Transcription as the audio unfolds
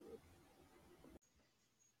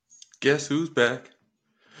Guess who's back?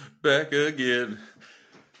 Back again.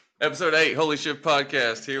 Episode 8, Holy Shift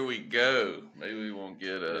Podcast. Here we go. Maybe we won't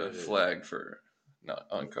get flagged for not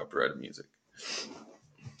uncopyrighted music.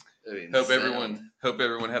 Hope everyone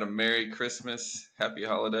had a Merry Christmas, Happy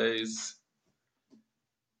Holidays.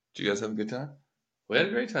 Did you guys have a good time? We had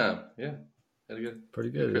a great time. Yeah, had a pretty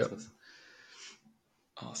good Christmas. Yep.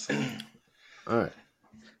 Awesome. All right.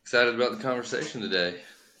 Excited about the conversation today.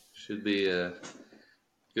 Should be a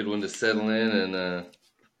good one to settle in, and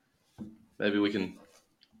maybe we can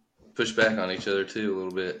push back on each other too a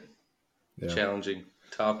little bit. Yeah. Challenging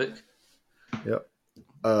topic. Yep.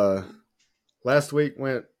 Last week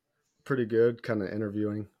went pretty good, kind of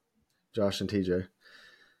interviewing Josh and TJ.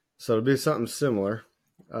 So it'll be something similar.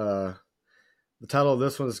 The title of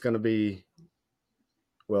this one is going to be,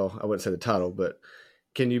 well, I wouldn't say the title, but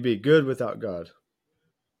can you be good without God?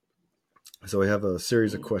 So we have a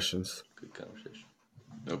series of questions. Good conversation.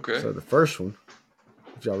 Okay. So the first one,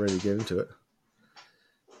 if y'all ready to get into it.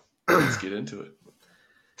 Let's get into it.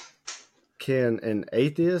 Can an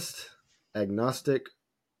atheist, agnostic,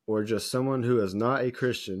 or just someone who is not a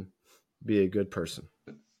Christian be a good person?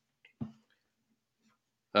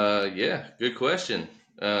 Yeah, good question.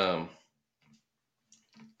 And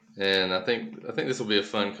I think this will be a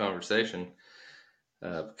fun conversation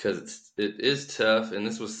because it is tough, and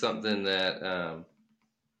this was something that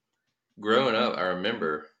growing up I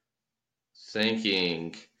remember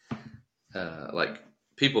thinking like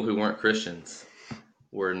people who weren't Christians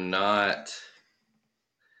were not,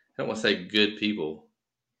 I don't want to say good people.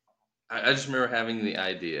 I just remember having the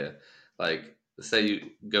idea, like, say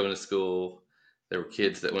you go into school, there were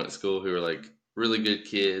kids that went to school who were like really good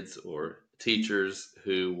kids, or teachers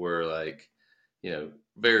who were like,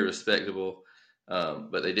 very respectable,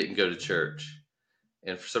 but they didn't go to church.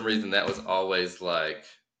 And for some reason that was always like,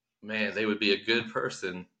 man, they would be a good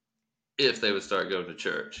person if they would start going to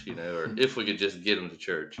church, or if we could just get them to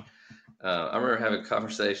church. I remember having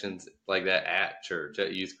conversations like that at church,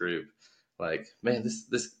 at youth group, like, man,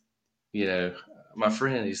 this, my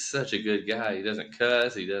friend, he's such a good guy. He doesn't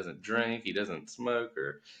cuss, he doesn't drink, he doesn't smoke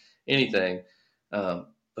or anything.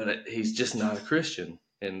 But he's just not a Christian.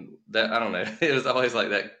 And that, I don't know, it was always like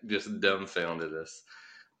that, just dumbfounded us.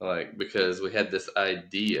 Like, because we had this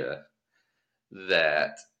idea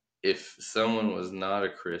that if someone was not a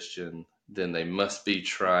Christian, then they must be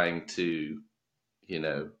trying to,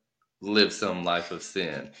 live some life of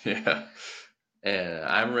sin. Yeah. And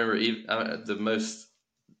I remember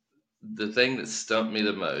the thing that stumped me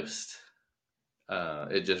the most,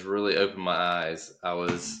 it just really opened my eyes. I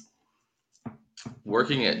was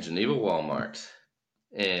working at Geneva Walmart,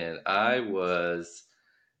 and I was,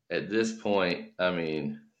 at this point,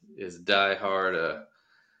 as diehard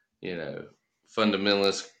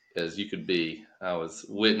fundamentalist as you could be. I was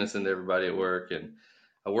witnessing to everybody at work, and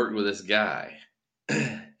I worked with this guy,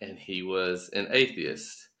 and he was an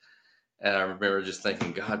atheist. And I remember just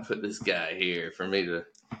thinking, God put this guy here for me to,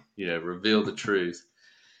 reveal the truth.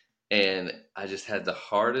 And I just had the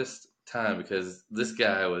hardest time because this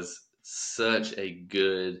guy was such a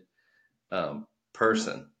good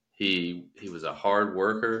person. He was a hard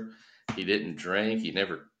worker. He didn't drink. He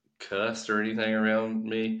never cussed or anything around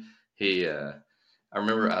me. I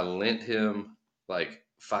remember I lent him like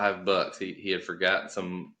 $5. He had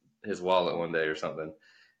forgotten his wallet one day or something,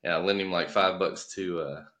 and I lent him like $5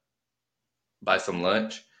 to buy some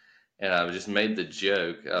lunch. And I just made the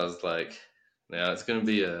joke. I was like, now it's going to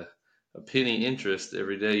be a penny interest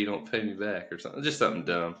every day you don't pay me back or something, just something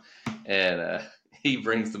dumb. And he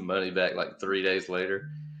brings the money back like 3 days later.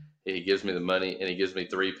 He gives me the money, and he gives me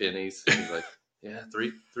 3 pennies. And he's like, yeah,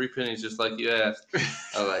 three pennies just like you asked.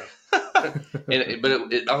 I was like, but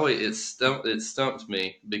it stumped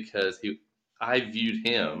me because I viewed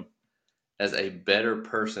him as a better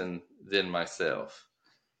person than myself.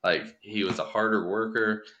 Like, he was a harder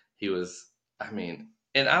worker. He was,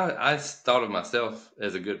 and I thought of myself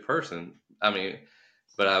as a good person.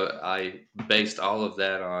 But I based all of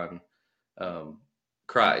that on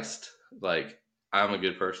Christ. Like, I'm a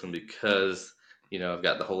good person because, I've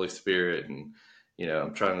got the Holy Spirit, and,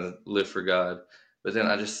 I'm trying to live for God. But then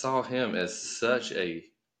I just saw him as such a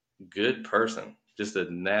good person, just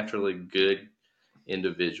a naturally good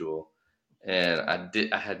individual. And I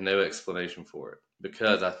had no explanation for it,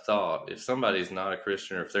 because I thought if somebody's not a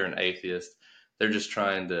Christian, or if they're an atheist, they're just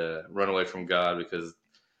trying to run away from God because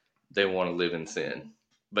they want to live in sin.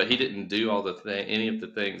 But he didn't do any of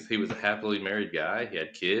the things. He was a happily married guy. He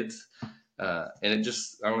had kids. And it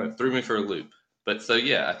just, I don't know, threw me for a loop. But so,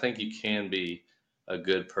 yeah, I think you can be a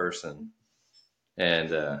good person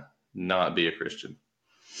and not be a Christian.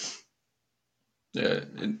 Yeah,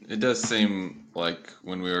 it does seem like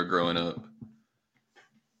when we were growing up,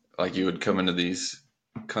 like you would come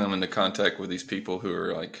into contact with these people who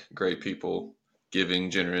are like great people,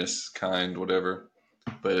 giving, generous, kind, whatever.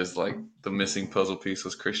 But it's like the missing puzzle piece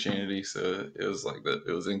was Christianity, so it was like that.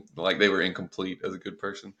 It was like they were incomplete as a good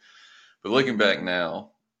person. But looking back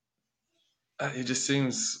now, it just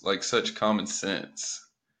seems like such common sense.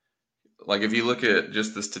 Like if you look at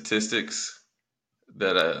just the statistics,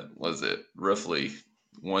 that was it roughly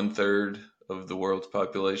 1/3 of the world's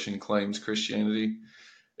population claims Christianity,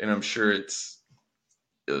 and I'm sure it's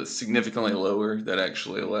significantly lower that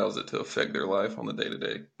actually allows it to affect their life on the day to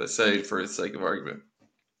day. But say, for the sake of argument,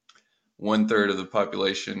 1/3 of the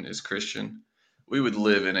population is Christian. We would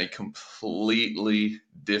live in a completely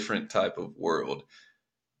different type of world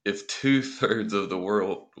if 2/3 of the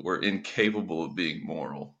world were incapable of being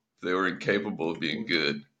moral. They were incapable of being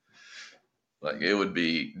good. Like it would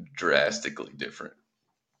be drastically different.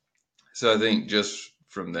 So I think just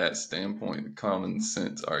from that standpoint, the common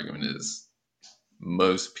sense argument is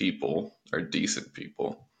most people are decent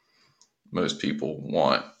people. Most people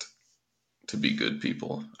want to be good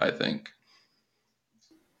people, I think.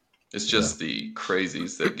 It's just the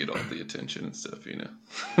crazies that get all the attention and stuff, you know.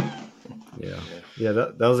 Yeah.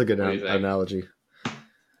 That was a good analogy.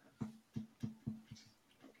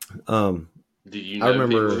 Do you know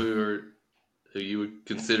people who you would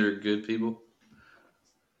consider good people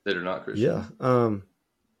that are not Christians? Yeah.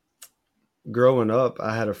 Growing up,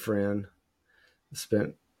 I had a friend,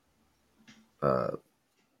 spent a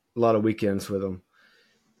lot of weekends with them,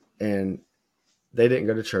 and they didn't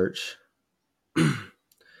go to church.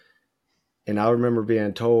 And I remember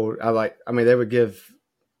being told, they would give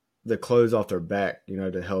the clothes off their back,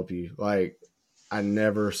 to help you. Like, I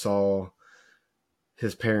never saw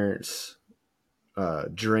his parents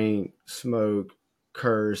drink, smoke,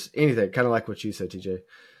 curse, anything. Kind of like what you said, TJ.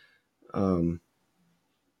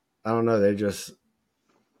 I don't know. They just,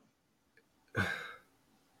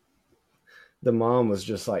 the mom was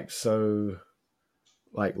just like so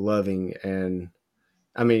like loving. And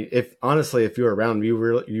I mean, if you were around them, you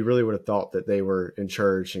really would have thought that they were in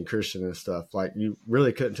church and Christian and stuff. Like you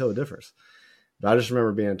really couldn't tell the difference. But I just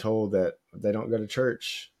remember being told that they don't go to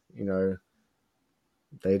church,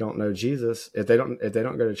 they don't know Jesus. If they don't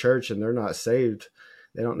go to church and they're not saved,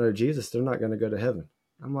 they don't know Jesus, they're not going to go to heaven.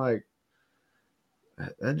 I'm like,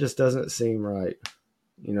 that just doesn't seem right,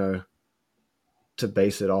 to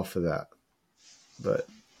base it off of that. But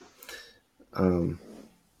I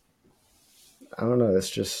don't know.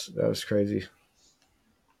 That was crazy.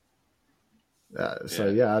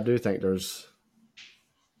 So I do think there's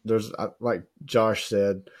like Josh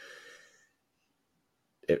said,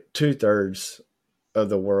 2/3 of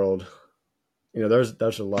the world,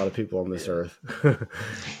 there's a lot of people on this earth.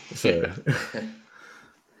 So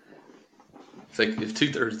it's like if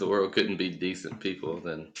 2/3 of the world couldn't be decent people,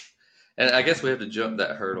 then, and I guess we have to jump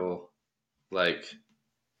that hurdle. Like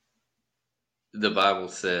the Bible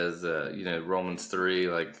says, Romans 3,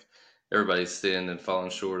 like everybody's sinned and fallen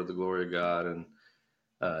short of the glory of God, and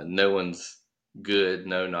no one's good,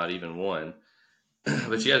 no, not even one.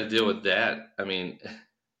 But you got to deal with that. I mean,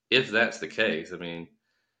 if that's the case, I mean,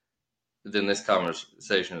 then this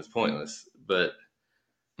conversation is pointless. But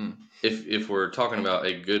if we're talking about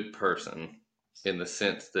a good person in the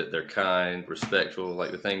sense that they're kind, respectful,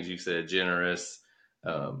 like the things you said, generous,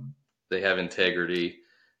 they have integrity,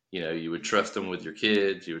 you would trust them with your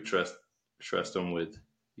kids, you would trust them with,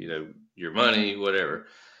 your money, whatever.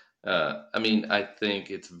 I mean, I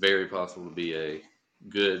think it's very possible to be a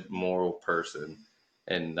good moral person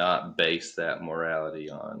and not base that morality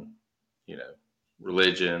on,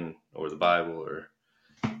 religion or the Bible or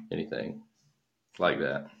anything like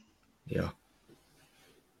that. Yeah.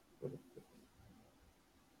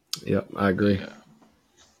 Yep, I agree. Yeah.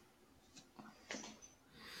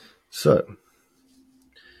 So,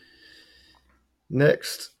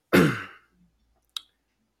 next,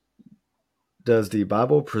 does the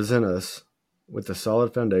Bible present us with a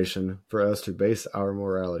solid foundation for us to base our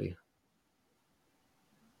morality?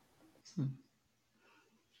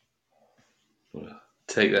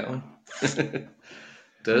 Take that one.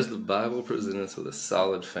 Does the Bible present us with a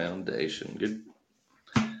solid foundation? Good,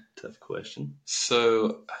 tough question.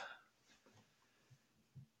 So,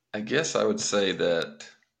 I guess I would say that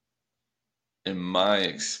in my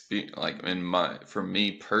experience, for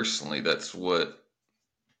me personally, that's what,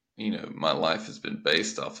 my life has been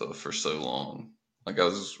based off of for so long. Like I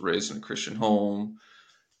was raised in a Christian home,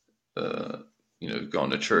 gone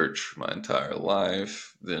to church my entire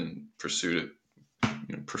life, then pursued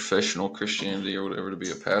professional Christianity or whatever to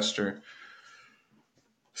be a pastor.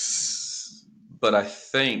 But I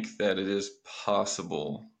think that it is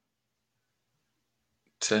possible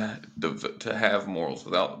to have morals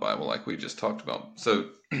without the Bible, like we just talked about. So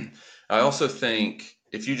I also think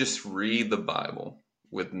if you just read the Bible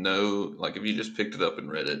with no, like if you just picked it up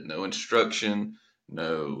and read it, no instruction,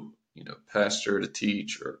 no, pastor to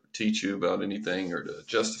teach you about anything or to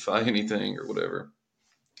justify anything or whatever,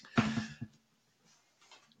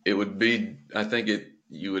 it would be, I think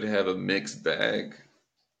you would have a mixed bag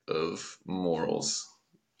of morals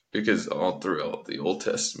because all throughout the Old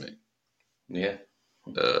Testament. Yeah.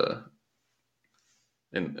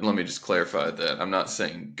 And let me just clarify that. I'm not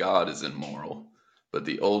saying God is immoral, but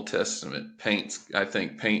the Old Testament paints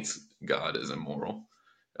God as immoral.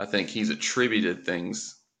 I think he's attributed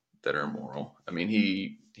things that are immoral. I mean,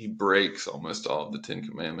 he breaks almost all of the Ten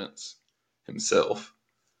Commandments himself.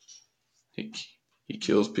 He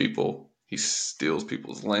kills people. He steals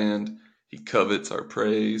people's land. He covets our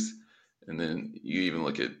praise. And then you even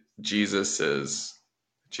look at Jesus says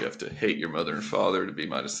that you have to hate your mother and father to be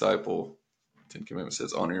my disciple. Ten Commandments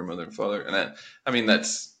says honor your mother and father. And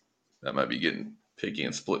that might be getting picky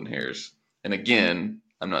and splitting hairs. And again,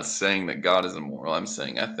 I'm not saying that God is immoral. I'm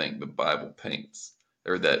saying I think the Bible paints,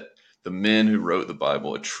 or that the men who wrote the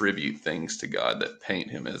Bible attribute things to God that paint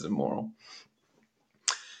him as immoral.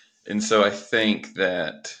 And so I think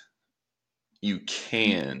that you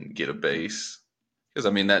can get a base, because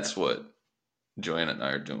I mean, that's what Joanna and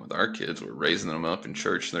I are doing with our kids. We're raising them up in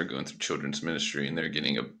church, and they're going through children's ministry, and they're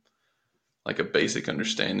getting a basic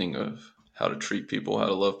understanding of how to treat people, how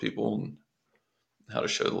to love people, and how to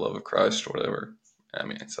show the love of Christ or whatever. I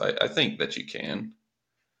mean, so I think that you can.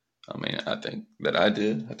 I mean, I think that I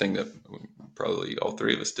did. I think that probably all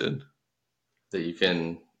three of us did. That you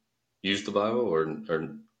can use the Bible or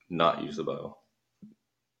not use the Bible.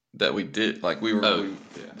 That we did. Like we were. Oh,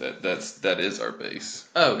 yeah. That is our base.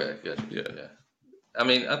 Oh, okay, good. Yeah. I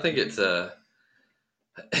mean, I think it's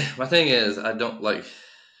my thing is I don't like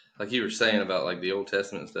you were saying about like the Old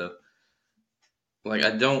Testament stuff. Like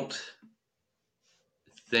I don't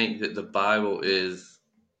think that the Bible is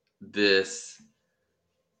this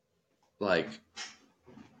like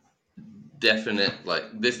definite, like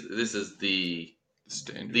this is the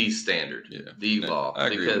standard, the law. I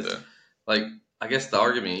agree with that. Like I guess the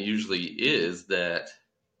argument usually is that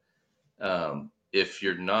if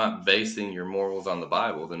you're not basing your morals on the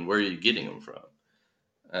Bible, then where are you getting them from?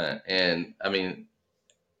 And I mean,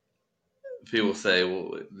 people say,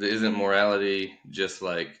 well, isn't morality just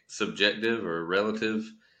like subjective or relative?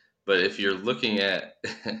 But if you're looking at,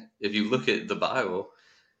 if you look at the Bible,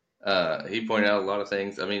 he pointed out a lot of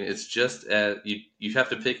things. I mean, it's just you have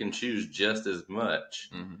to pick and choose just as much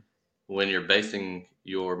when you're basing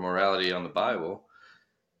your morality on the Bible.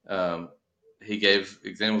 He gave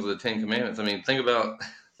examples of the Ten Commandments. I mean, think about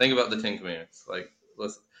the Ten Commandments. Like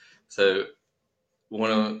so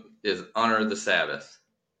one of them is honor the Sabbath,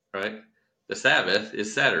 right? The Sabbath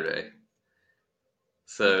is Saturday.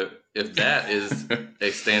 So if that is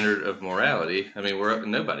a standard of morality, I mean,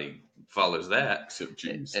 nobody follows that except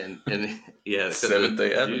Jews. And yeah,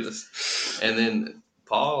 Seventh-day Adventists. And then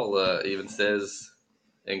Paul even says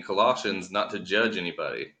in Colossians not to judge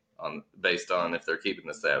anybody based on if they're keeping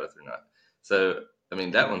the Sabbath or not. So I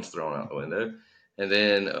mean, that one's thrown out the window. And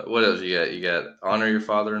then what else you got? You got honor your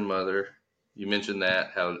father and mother. You mentioned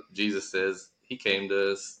that, how Jesus says he came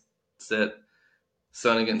to set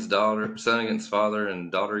son against daughter, son against father,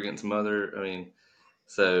 and daughter against mother. I mean,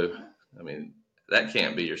 that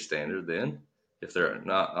can't be your standard then, if they're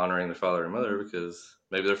not honoring their father and mother, because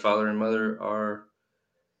maybe their father and mother are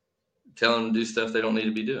telling them to do stuff they don't need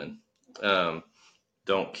to be doing.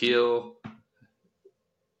 Don't kill.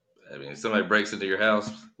 I mean, if somebody breaks into your house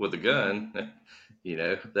with a gun,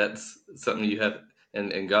 that's something you have,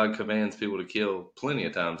 and God commands people to kill plenty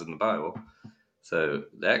of times in the Bible. So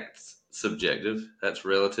that's subjective. That's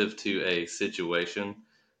relative to a situation.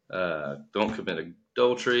 Don't commit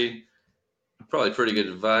adultery. Probably pretty good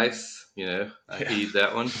advice. I heed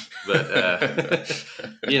that one. But,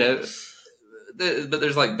 but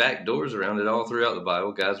there's like back doors around it all throughout the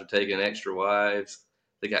Bible. Guys are taking extra wives.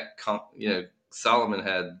 They got, Solomon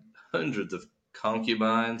had hundreds of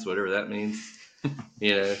concubines, whatever that means.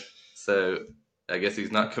 So I guess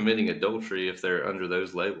he's not committing adultery if they're under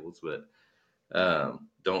those labels, but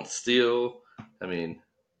don't steal. I mean,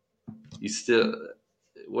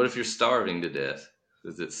 what if you're starving to death?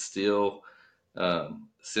 Is it still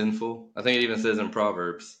sinful? I think it even says in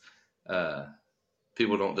Proverbs,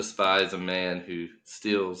 people don't despise a man who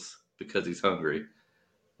steals because he's hungry.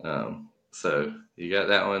 So you got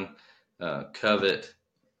that one. Covet.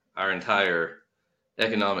 Our entire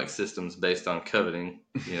economic systems based on coveting.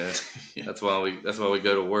 Yeah. That's why we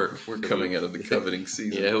go to work. We're coming out of the coveting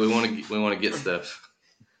season. Yeah, we want to get stuff.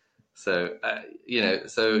 So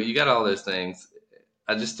so you got all those things.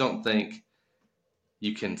 I just don't think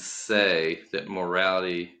you can say that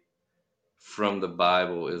morality from the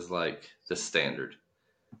Bible is like the standard,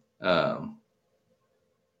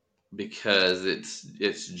 because it's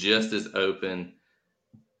just as open,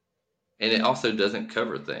 and it also doesn't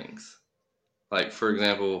cover things. Like, for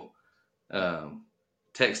example,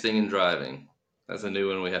 texting and driving. That's a new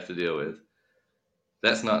one we have to deal with.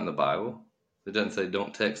 That's not in the Bible. It doesn't say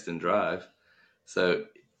don't text and drive. So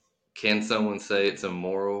can someone say it's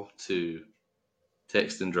immoral to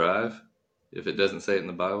text and drive if it doesn't say it in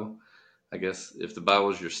the Bible? I guess if the Bible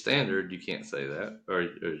is your standard, you can't say that, or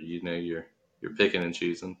you're picking and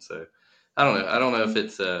choosing. So I don't know. I don't know if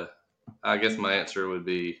it's I guess my answer would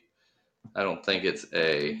be, I don't think it's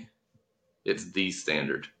the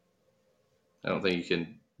standard. I don't think you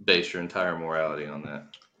can base your entire morality on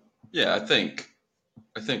that. Yeah, I think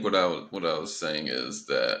what I was saying is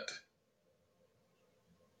that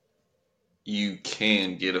you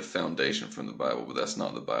can get a foundation from the Bible, but that's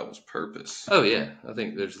not the Bible's purpose. Oh yeah, I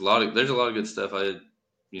think there's a lot of good stuff I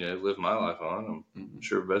live my life on. I'm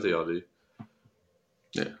sure both of y'all do.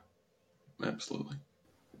 Yeah, absolutely.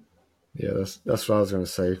 Yeah, that's what I was going to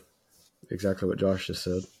say. Exactly what Josh just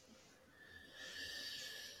said.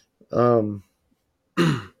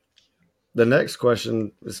 The next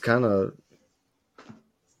question is kind of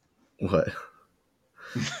what?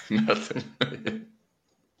 Nothing.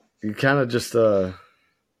 You kind of just kind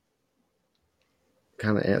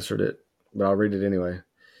of answered it, but I'll read it anyway.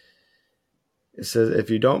 It says, if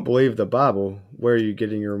you don't believe the Bible, where are you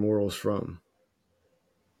getting your morals from?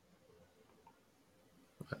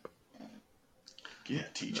 Yeah,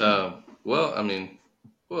 teacher. Well, I mean,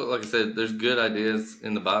 like I said, there's good ideas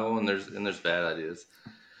in the Bible, and there's bad ideas.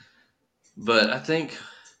 But I think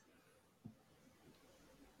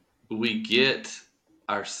we get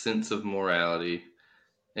our sense of morality,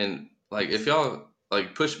 and like, if y'all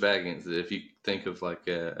like push back against it, if you think of like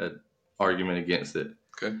a argument against it,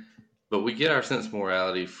 okay. But we get our sense of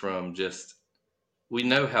morality from just, we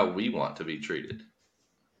know how we want to be treated,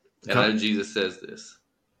 and I know Jesus says this,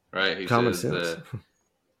 right? He common says, sense.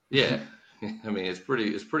 Yeah, I mean, it's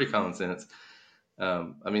pretty common sense.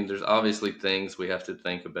 I mean, there's obviously things we have to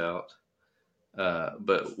think about,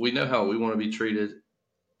 but we know how we want to be treated,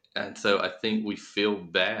 and so I think we feel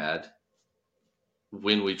bad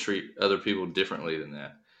when we treat other people differently than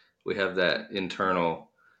that. We have that internal,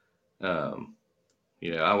 I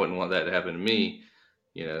wouldn't want that to happen to me,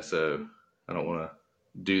 so I don't want to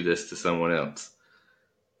do this to someone else,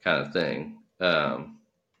 kind of thing.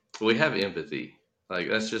 We have empathy. Like,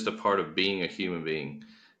 that's just a part of being a human being.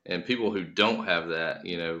 And people who don't have that,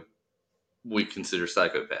 we consider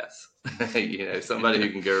psychopaths. Somebody who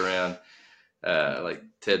can go around like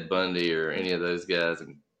Ted Bundy or any of those guys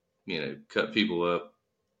and, cut people up.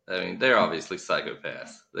 I mean, they're obviously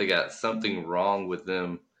psychopaths. They got something wrong with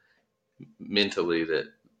them mentally that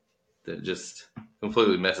just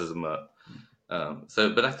completely messes them up.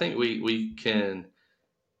 But I think we can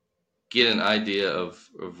get an idea of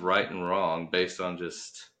right and wrong based on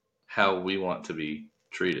just how we want to be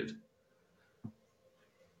treated.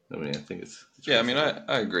 I mean, I think it's yeah. I mean,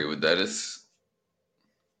 I agree with that.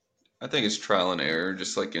 I think it's trial and error,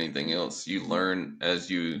 just like anything else. You learn as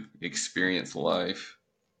you experience life.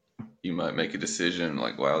 You might make a decision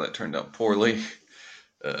like, wow, that turned out poorly.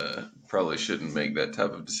 Probably shouldn't make that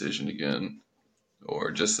type of decision again.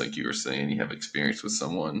 Or just like you were saying, you have experience with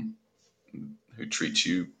someone who treats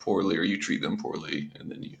you poorly, or you treat them poorly, and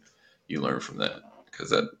then you learn from that, because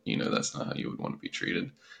that's not how you would want to be treated.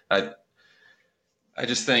 I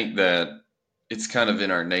just think that it's kind of in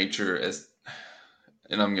our nature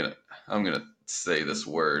and I'm gonna say this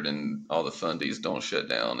word, and all the fundies don't shut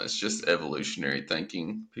down. It's just evolutionary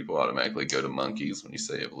thinking. People automatically go to monkeys when you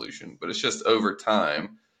say evolution, but it's just over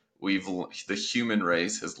time the human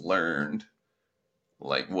race has learned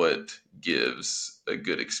like what gives a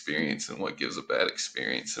good experience and what gives a bad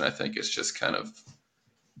experience, and I think it's just kind of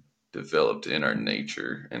developed in our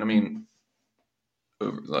nature. And I mean,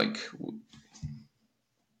 like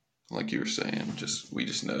you were saying, we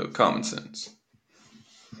just know common sense.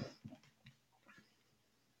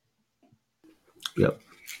 Yep.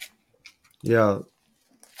 Yeah.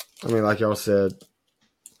 I mean, like y'all said,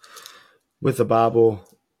 with the Bible,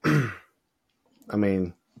 I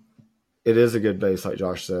mean, it is a good base, like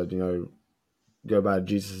Josh said, go by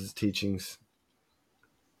Jesus' teachings.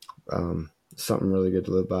 Something really good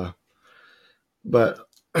to live by. But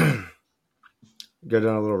go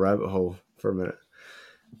down a little rabbit hole for a minute.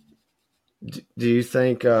 Do you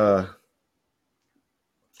think like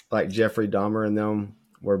Jeffrey Dahmer and them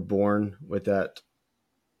were born with that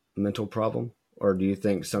mental problem, or do you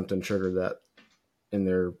think something triggered that in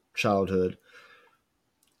their childhood?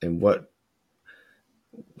 And what,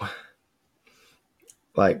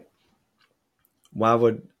 like, why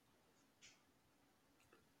would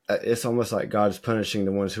it's almost like God's punishing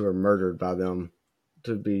the ones who are murdered by them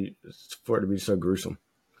for it to be so gruesome?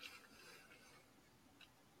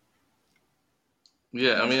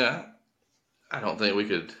 Yeah, I mean, I don't think we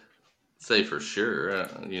could say for sure,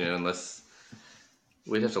 unless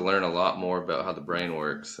we'd have to learn a lot more about how the brain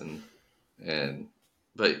works,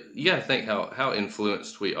 but you got to think how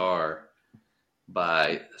influenced we are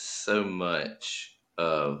by so much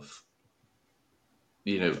of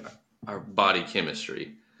our body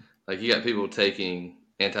chemistry. Like, you got people taking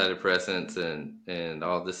antidepressants and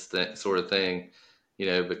all this sort of thing,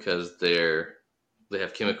 because they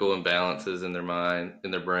have chemical imbalances in their mind,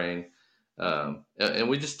 in their brain. And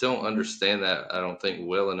we just don't understand that, I don't think,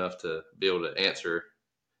 well enough to be able to answer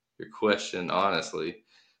your question honestly.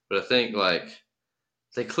 But I think, like,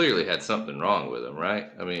 they clearly had something wrong with them,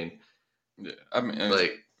 right? I mean, Yeah, I mean,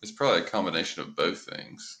 like, it's probably a combination of both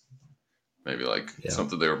things. Maybe like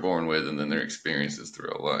something they were born with, and then their experiences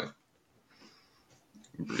throughout life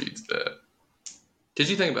breeds that. did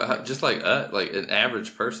you think about how, just like an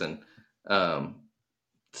average person, so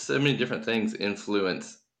many different things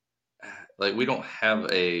influence. Like, we don't have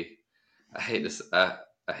I hate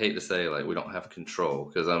to say, like, we don't have control,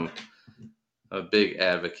 because I'm a big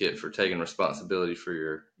advocate for taking responsibility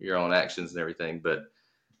for your own actions and everything. But,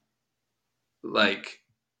 like,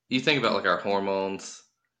 you think about, like, our hormones.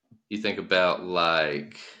 You think about,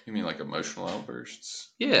 like, You mean like emotional outbursts?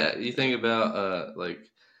 yeah, you think about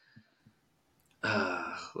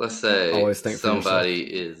let's say Always think for somebody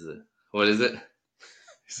is, what is it? He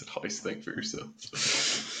said, always think for yourself.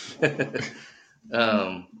 I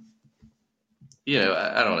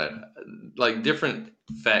don't know. Like, different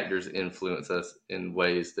factors influence us in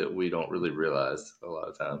ways that we don't really realize a lot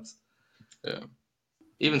of times. Yeah.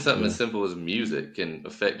 Even something as simple as music can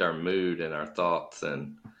affect our mood and our thoughts,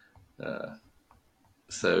 and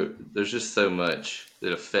so there's just so much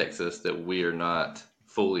that affects us that we are not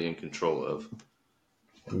fully in control of.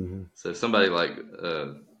 Mm-hmm. So somebody like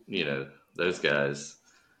those guys,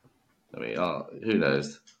 I mean, who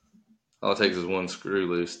knows? All it takes is one screw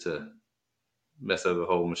loose to mess up the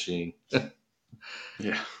whole machine.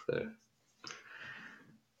 Yeah.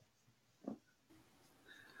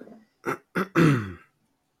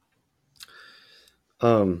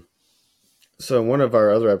 So in one of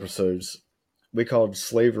our other episodes, we called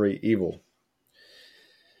slavery evil.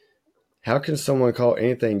 How can someone call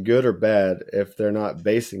anything good or bad if they're not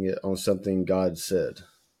basing it on something God said?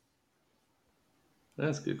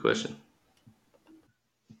 That's a good question.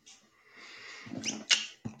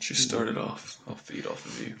 She started off. I'll feed off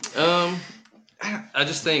of you. I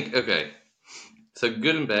just think, okay, so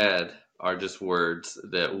good and bad are just words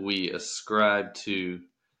that we ascribe to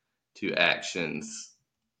actions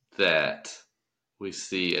that we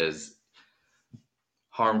see as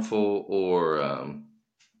harmful, or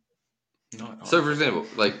Not so, for example,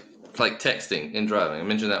 like texting and driving. I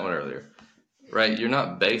mentioned that one earlier, right? You're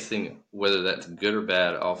not basing whether that's good or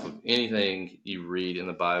bad off of anything you read in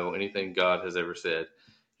the Bible, anything God has ever said.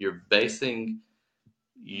 You're basing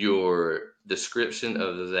your description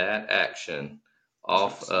of that action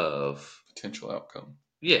off of potential outcome.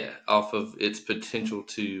 Yeah, off of its potential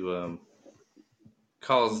to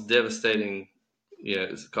cause devastating,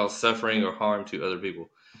 cause suffering or harm to other people.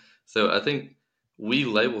 So I think we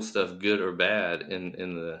label stuff good or bad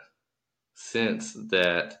in the sense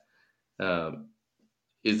that,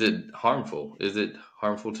 is it harmful? Is it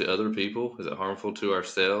harmful to other people? Is it harmful to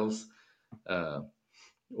ourselves?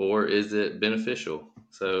 Or is it beneficial?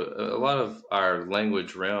 So a lot of our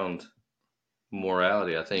language around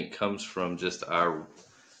morality, I think, comes from just our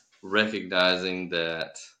recognizing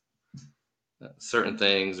that certain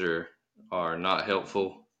things are not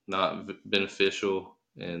helpful, not beneficial,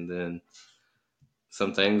 and then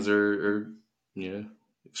some things are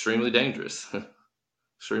extremely dangerous,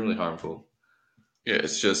 extremely harmful. Yeah,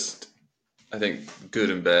 it's just, I think good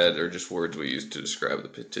and bad are just words we use to describe the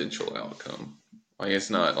potential outcome. Like,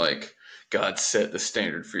 it's not like God set the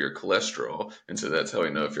standard for your cholesterol, and so that's how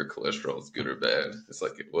we know if your cholesterol is good or bad. It's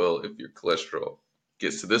like, well, if your cholesterol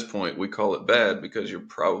gets to this point, we call it bad because you're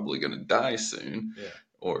probably going to die soon. Yeah.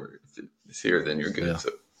 Or if it's here, then you're good. Yeah.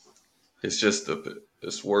 So it's just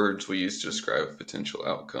this words we use to describe a potential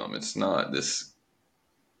outcome. It's not this,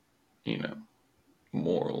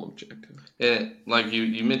 moral objective. And like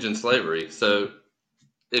you mentioned slavery, so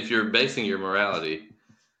if you're basing your morality,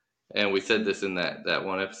 and we said this in that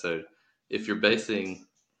one episode, if you're basing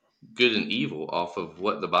good and evil off of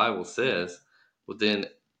what the Bible says, well, then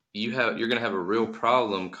you're going to have a real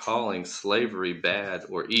problem calling slavery bad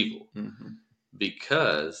or evil. Mm-hmm.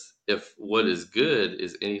 Because if what is good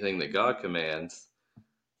is anything that God commands,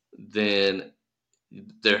 then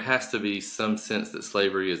there has to be some sense that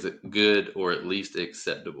slavery is good or at least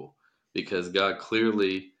acceptable, because God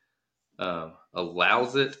clearly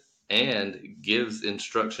allows it and gives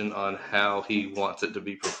instruction on how he wants it to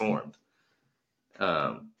be performed.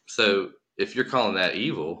 So if you're calling that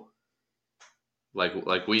evil,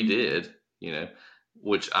 like we did,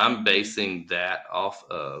 which I'm basing that off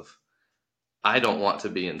of, I don't want to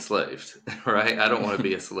be enslaved, right? I don't want to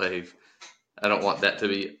be a slave. I don't want that to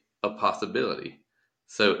be a possibility.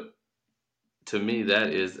 So to me,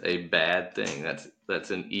 that is a bad thing.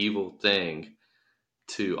 That's an evil thing,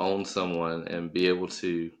 to own someone and be able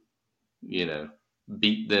to,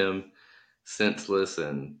 beat them senseless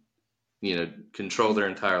and, control their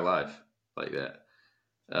entire life like that.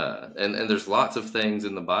 And there's lots of things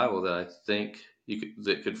in the Bible that I think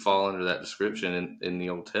that could fall under that description in the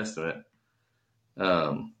Old Testament.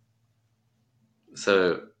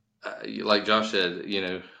 So like Josh said,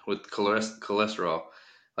 with cholesterol,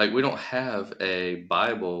 like we don't have a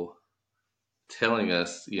Bible telling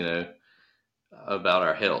us, about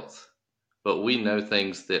our health, but we know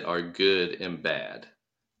things that are good and bad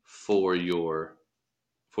for your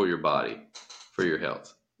body, for your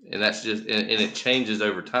health. And that's just, and it changes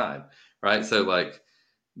over time, right? So like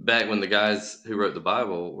back when the guys who wrote the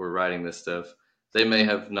Bible were writing this stuff, they may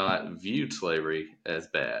have not viewed slavery as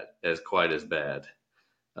quite as bad.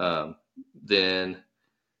 Then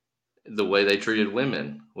the way they treated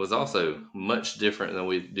women was also much different than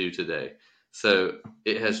we do today. So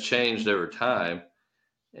it has changed over time.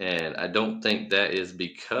 And I don't think that is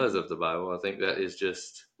because of the Bible. I think that is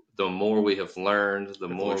just the more we have learned, the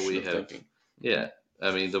more we have, thinking. Yeah.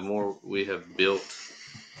 I mean, the more we have built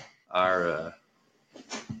our,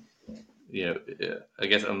 I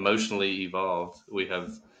guess emotionally evolved, we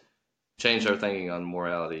have changed our thinking on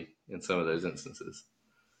morality in some of those instances.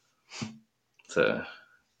 So,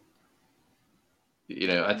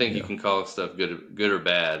 I think you can call stuff good or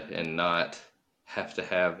bad and not have to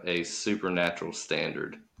have a supernatural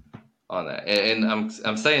standard on that. And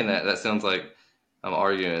I'm saying that sounds like I'm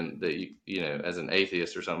arguing that, as an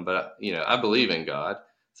atheist or something, but I believe in God,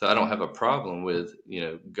 so I don't have a problem with,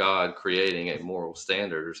 God creating a moral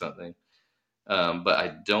standard or something. But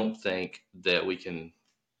I don't think that we can,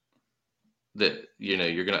 that,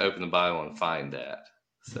 you're going to open the Bible and find that.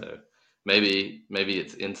 So maybe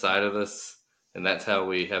it's inside of us and that's how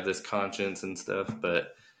we have this conscience and stuff.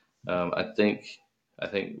 But I think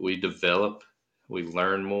we develop, we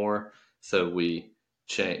learn more. So we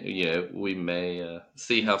change, we may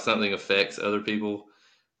see how something affects other people,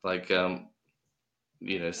 like,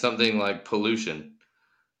 something like pollution,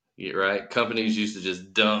 right? Companies used to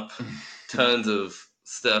just dump tons of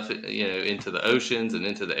stuff, into the oceans and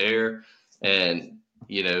into the air. And,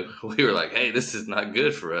 we were like, hey, this is not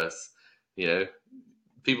good for us.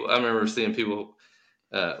 People, I remember seeing people,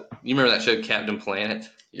 you remember that show Captain Planet?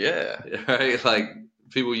 Yeah. Right? Like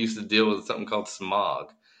people used to deal with something called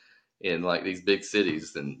smog in like these big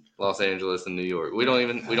cities in Los Angeles and New York. We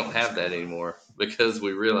don't have that anymore because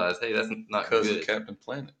we realize, hey, that's not because good. Of Captain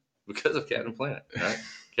Planet. Because of Captain Planet, right?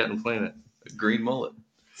 Captain Planet. A green mullet.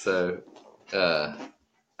 So, I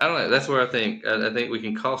don't know. That's where I think we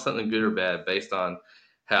can call something good or bad based on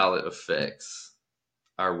how it affects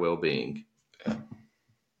our well-being. Yeah.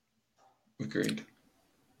 Agreed.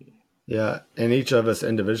 Yeah, and each of us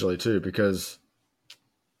individually too, because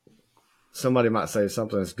somebody might say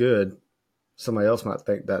something's good, somebody else might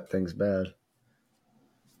think that thing's bad.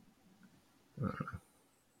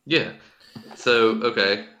 Yeah. So,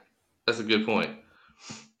 okay, that's a good point.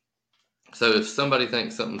 So if somebody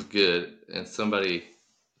thinks something's good and somebody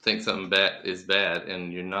thinks something bad is bad,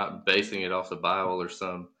 and you're not basing it off the Bible or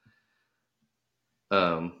some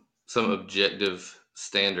objective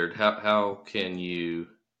standard, how do you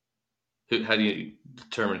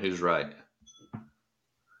determine who's right?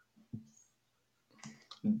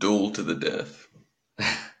 Duel to the death.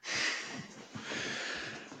 I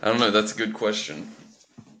don't know. That's a good question.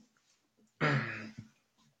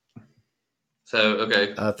 So,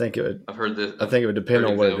 okay. I think it would. I've heard this. I think it would depend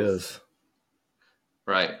on what it is.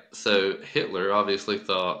 Right. So Hitler obviously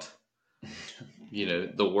thought,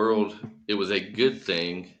 the world, it was a good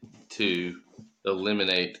thing to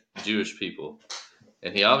eliminate Jewish people.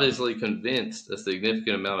 And he obviously convinced a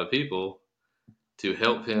significant amount of people to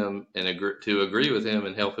help him and agree with him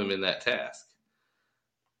and help him in that task.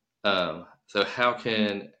 So how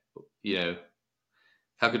can,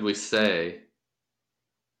 how could we say,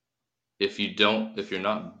 if you're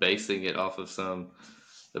not basing it off of some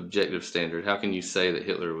objective standard, how can you say that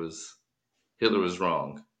Hitler was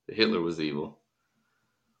wrong, that Hitler was evil?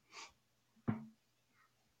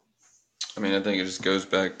 I mean, I think it just goes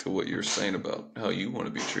back to what you're saying about how you want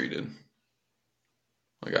to be treated.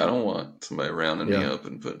 Like, I don't want somebody rounding me up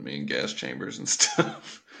and putting me in gas chambers and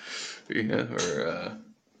stuff.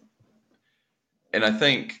 And I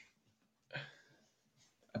think,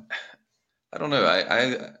 I don't know,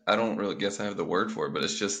 I don't really guess I have the word for it, but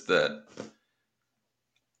it's just that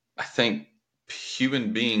I think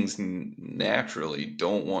human beings naturally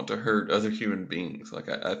don't want to hurt other human beings. Like,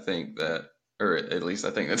 I think that, or at least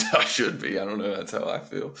I think that's how it should be. I don't know, that's how I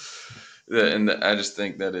feel. And I just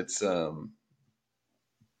think that it's,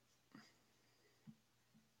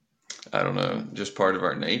 I don't know, just part of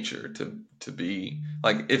our nature to be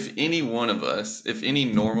like, if any one of us, if any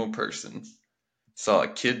normal person saw a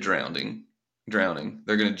kid drowning,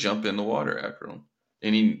 they're going to jump in the water after them.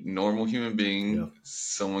 Any normal human being,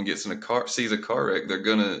 someone gets in a car, sees a car wreck, they're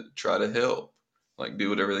going to try to help, like do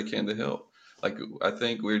whatever they can to help. Like, I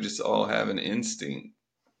think we just all have an instinct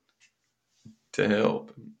to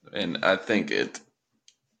help. And I think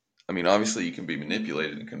I mean, obviously you can be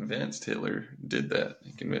manipulated and convinced. Hitler did that.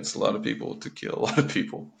 He convinced a lot of people to kill a lot of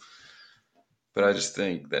people. But I just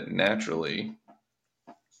think that naturally,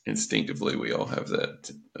 instinctively, we all have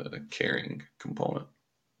that caring component.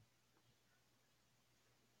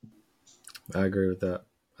 I agree with that.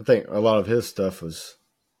 I think a lot of his stuff was,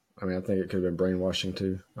 I mean, I think it could have been brainwashing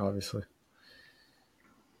too, obviously.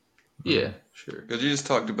 Yeah, sure. Because you just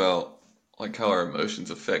talked about like how our emotions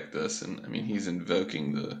affect us, and I mean, he's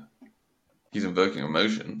invoking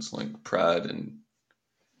emotions like pride in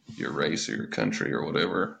your race or your country or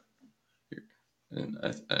whatever.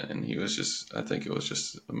 And he was just, I think it was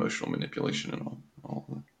just emotional manipulation and all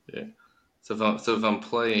of that. Yeah. So if I'm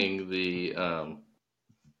playing the,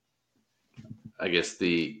 I guess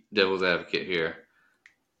the devil's advocate here,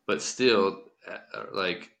 but still,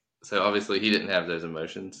 like, so obviously he didn't have those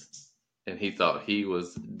emotions, and he thought he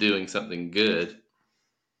was doing something good.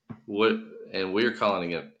 And we're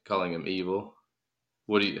calling him evil.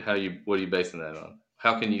 What are you basing that on?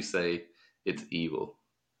 How can you say it's evil?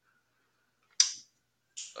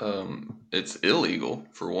 It's illegal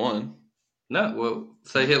for one. No, well,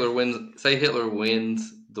 say Hitler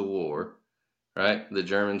wins the war, right? The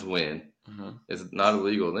Germans win. Uh-huh. It's not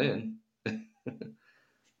illegal then.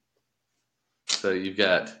 So you've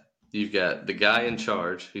got the guy in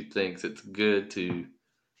charge who thinks it's good to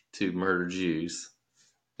murder Jews,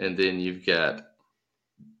 and then you've got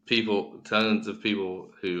tons of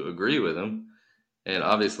people who agree with him, and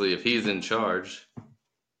obviously if he's in charge,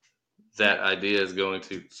 that idea is going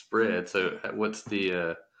to spread. So what's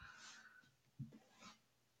the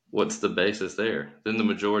basis there? Then the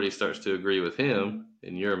majority starts to agree with him,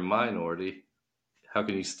 and you're a minority. How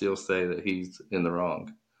can you still say that he's in the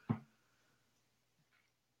wrong?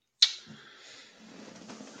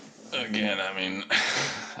 Again, I mean,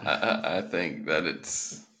 I think that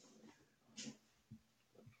it's.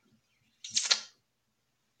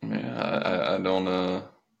 I don't know.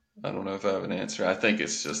 I don't know if I have an answer. I think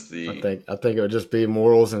it's just the. I think it would just be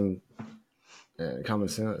morals and common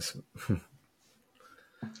sense.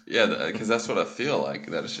 Yeah, because that's what I feel like.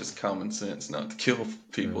 That it's just common sense not to kill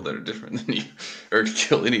people that are different than you, or to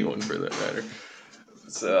kill anyone for that matter.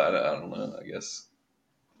 So I don't know. I guess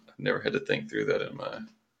I've never had to think through that in my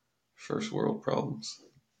first world problems.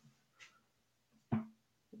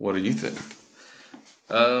 What do you think?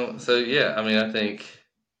 So yeah, I mean, I think,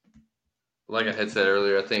 like I had said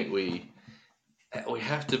earlier, I think we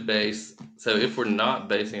have to base. So if we're not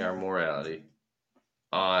basing our morality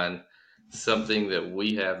on something that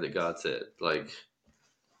we have that God said, like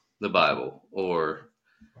the Bible or,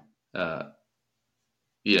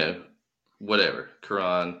 whatever,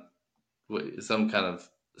 Quran, some kind of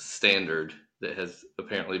standard that has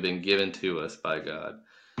apparently been given to us by God,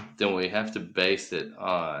 then we have to base it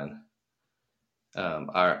on we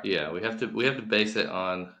have to base it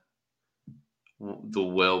on the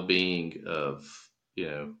well-being of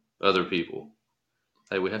other people.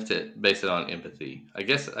 Like, we have to base it on empathy. I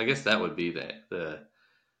guess that would be the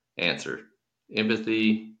answer.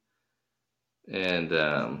 Empathy, and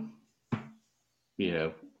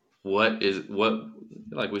what,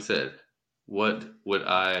 like we said, what would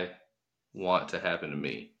I want to happen to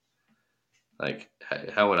me? Like,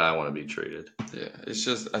 how would I want to be treated? Yeah, it's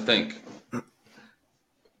just, I think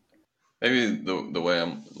maybe the way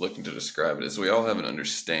I'm looking to describe it is we all have an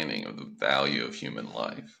understanding of the value of human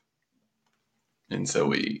life. And so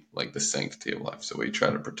we like the sanctity of life. So we try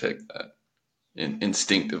to protect that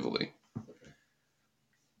instinctively.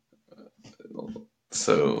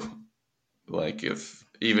 So, like,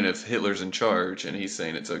 even if Hitler's in charge and he's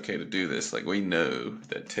saying it's okay to do this, like, we know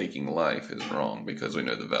that taking life is wrong because we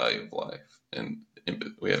know the value of life, and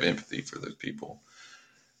we have empathy for those people.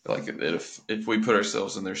 Like, if we put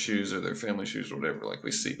ourselves in their shoes or their family shoes or whatever, like,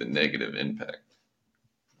 we see the negative impact.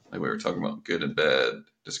 Like we were talking about, good and bad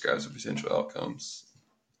describes the potential outcomes.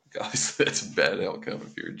 Obviously, that's a bad outcome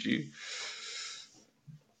if you're a Jew.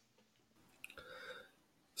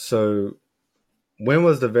 So, when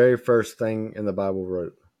was the very first thing in the Bible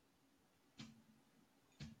wrote?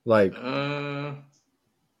 Like,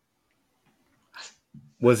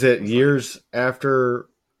 was it years after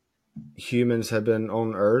humans had been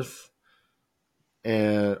on Earth,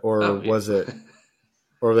 was it,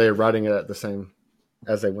 or were they writing it at the same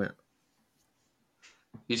as they went?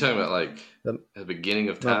 You talking about like at the beginning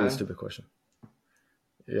of time? Might be a stupid question.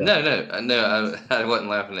 Yeah. No. I wasn't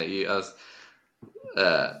laughing at you. I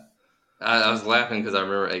was laughing because I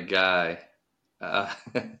remember a guy. I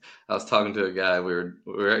was talking to a guy. We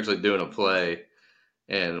were actually doing a play,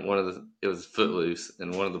 and it was Footloose,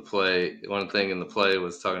 and one thing in the play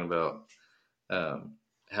was talking about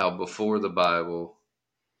how before the Bible,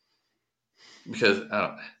 because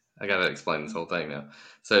I gotta explain this whole thing now.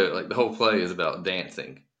 So like the whole play is about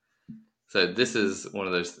dancing. So this is one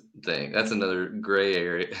of those things. That's another gray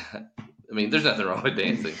area. I mean, there's nothing wrong with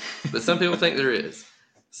dancing, but some people think there is.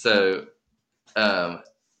 So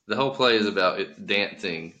the whole play is about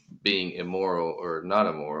dancing being immoral or not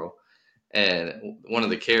immoral. And one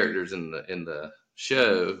of the characters in the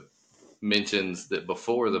show mentions that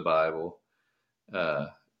before the Bible,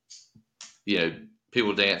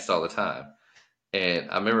 people danced all the time.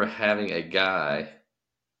 And I remember having a guy,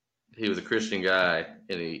 he was a Christian guy,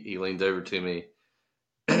 and he leaned over to me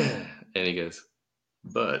and he goes,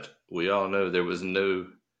 "But we all know there was no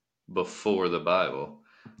before the Bible."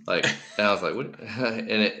 Like, and I was like, "What?" And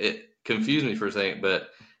it confused me for a second, but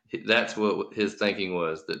that's what his thinking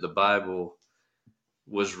was, that the Bible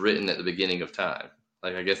was written at the beginning of time.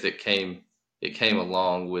 Like, I guess it came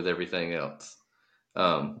along with everything else.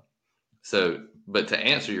 But to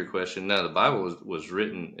answer your question, no, the Bible was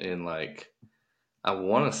written in, like, I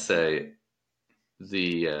want to say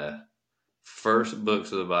the first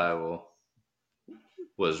books of the Bible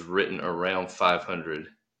was written around 500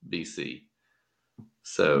 BC.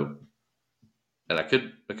 So, and I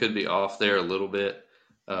could be off there a little bit,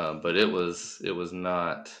 but it was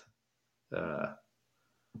not the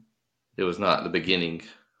beginning.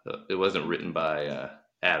 It wasn't written by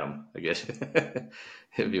Adam, I guess,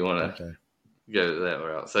 if you want to go that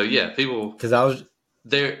route. So yeah, people, because I was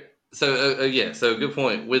there. So so good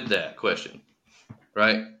point with that question,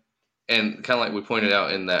 right? And kind of like we pointed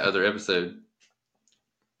out in that other episode,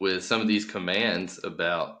 with some of these commands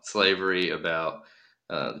about slavery, about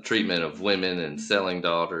the treatment of women and selling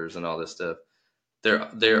daughters and all this stuff,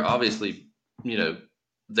 they're obviously,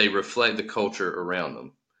 they reflect the culture around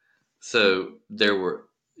them. So there were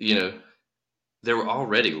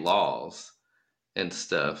already laws and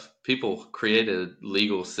stuff. People created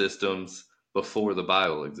legal systems before the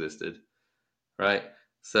Bible existed, right?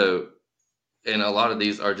 So, and a lot of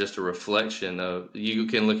these are just a reflection of, you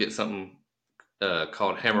can look at something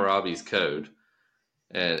called Hammurabi's Code,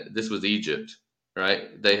 and this was Egypt,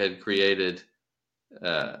 right? They had created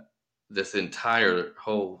this entire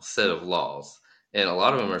whole set of laws, and a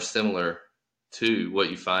lot of them are similar to what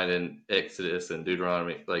you find in Exodus and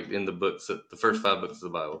Deuteronomy, like in the first 5 books of the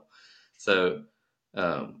Bible. So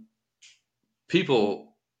people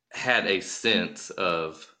had a sense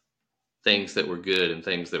of things that were good and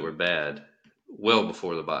things that were bad well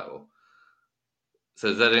before the Bible. So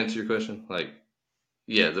does that answer your question? Like,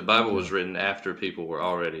 yeah, the Bible was written after people were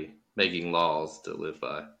already making laws to live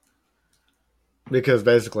by. Because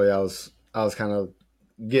basically I was kind of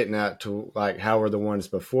getting at to, like, how were the ones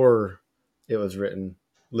before it was written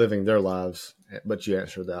living their lives, but you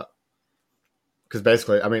answered that. Because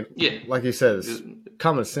basically, I mean, like you said, it's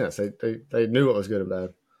common sense. They knew what was good and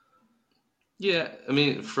bad. Yeah, I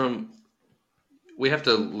mean, we have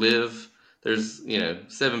to live. There's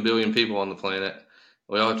 7 billion people on the planet.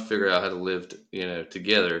 We all have to figure out how to live,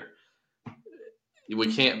 together.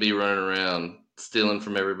 We can't be running around stealing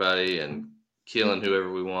from everybody and killing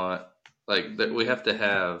whoever we want. Like, we have to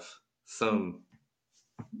have some,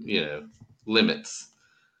 limits.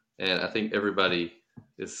 And I think everybody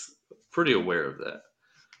is pretty aware of that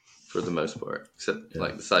for the most part, except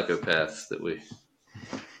like the psychopaths that we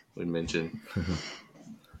mentioned.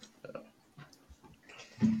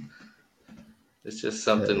 It's just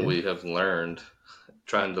something we have learned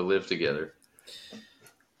trying to live together.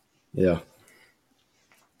 Yeah,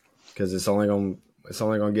 because it's only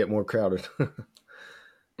gonna get more crowded.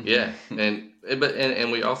 Yeah, and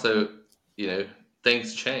we also,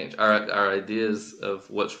 things change. Our ideas of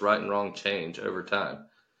what's right and wrong change over time.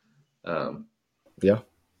 Yeah,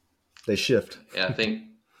 they shift. And I think,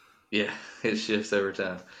 yeah, it shifts over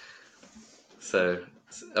time. So,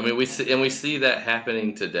 I mean, we see that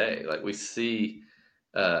happening today. Like we see,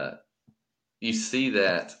 you see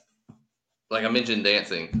that. Like I mentioned,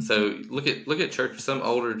 dancing. So look at church. Some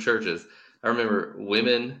older churches. I remember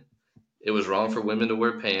women. It was wrong for women to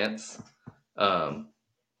wear pants.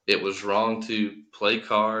 It was wrong to play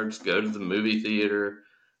cards, go to the movie theater,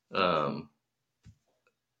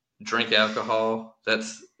 drink alcohol.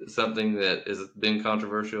 That's something that has been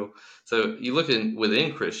controversial. So you look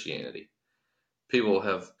within Christianity, people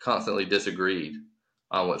have constantly disagreed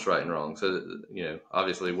on what's right and wrong. So,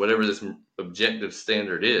 obviously whatever this objective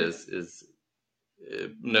standard is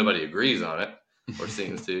nobody agrees on it or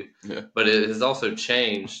seems to, Yeah. but it has also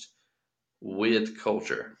changed with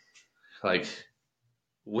culture. Like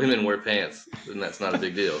women wear pants and that's not a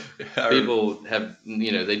big deal. People have,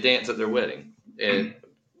 they dance at their wedding and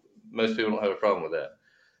most people don't have a problem with that.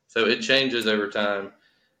 So it changes over time.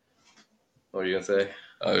 What are you going to say?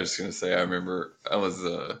 I was just going to say, I remember I was,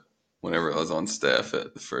 whenever I was on staff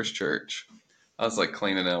at the first church, I was like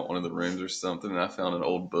cleaning out one of the rooms or something, and I found an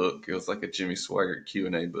old book. It was like a Jimmy Swaggart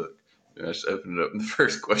Q&A book. And I just opened it up, and the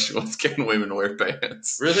first question was, can women wear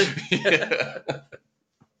pants? Really? Yeah.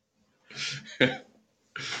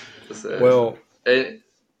 Well, go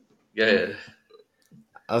ahead.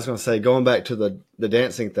 I was going to say, going back to the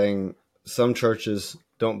dancing thing, some churches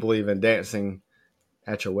don't believe in dancing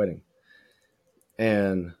at your wedding.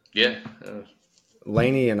 And yeah,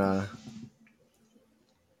 Lainey and I,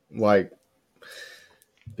 like,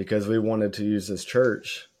 because we wanted to use this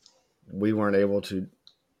church, we weren't able to,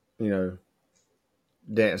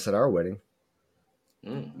 dance at our wedding.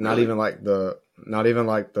 Not even like the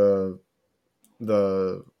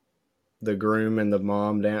groom and the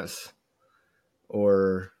mom dance,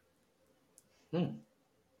 or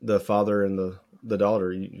the father and the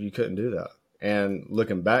daughter. You couldn't do that. And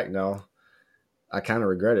looking back now, I kind of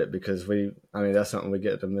regret it because that's something we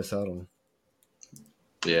get to miss out on.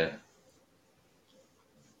 Yeah.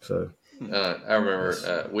 So I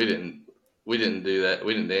remember we didn't do that.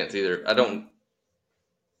 We didn't dance either.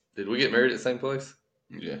 Did we get married at the same place?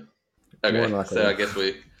 Yeah. Okay, so I guess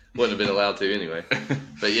we wouldn't have been allowed to anyway.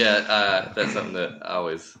 But yeah, that's something that I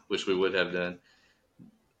always wish we would have done.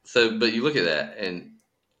 So, but you look at that, and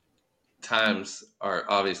times are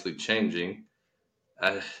obviously changing.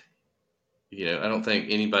 I don't think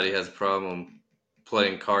anybody has a problem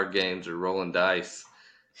playing card games or rolling dice,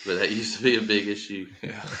 but that used to be a big issue.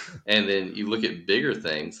 Yeah. And then you look at bigger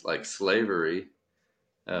things like slavery.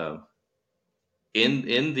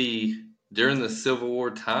 During the Civil War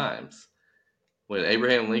times, when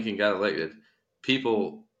Abraham Lincoln got elected,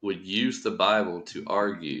 people would use the Bible to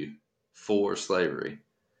argue for slavery.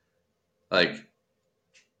 Like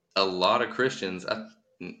a lot of Christians, I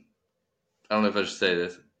don't know if I should say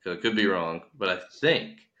this because I could be wrong, but I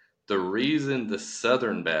think the reason the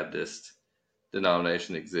Southern Baptist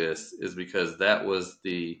denomination exists is because that was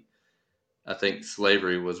I think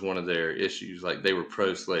slavery was one of their issues. Like they were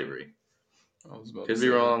pro-slavery. I was about Could to be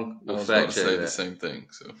say wrong. I was about to say the same thing.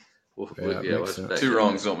 So two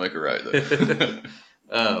wrongs don't make a right,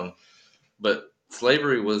 though. But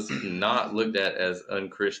slavery was not looked at as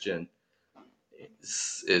unchristian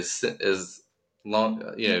as long,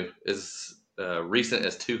 as recent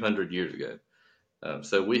as 200 years ago.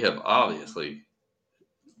 So we have obviously,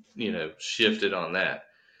 shifted on that.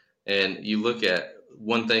 And you look at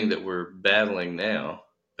one thing that we're battling now.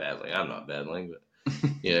 I'm not battling, but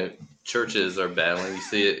churches are battling. You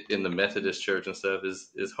see it in the Methodist Church and stuff.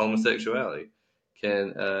 Is homosexuality?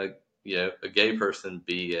 Can a gay person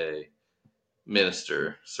be a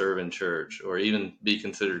minister, serve in church, or even be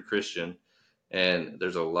considered Christian? And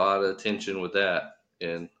there's a lot of tension with that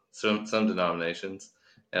in some denominations,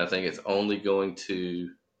 and I think it's only going to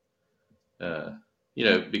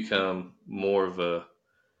become more of a.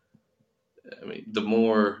 I mean, the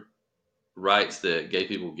more rights that gay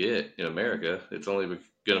people get in America, it's only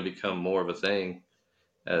going to become more of a thing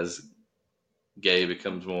as gay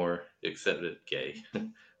becomes more accepted.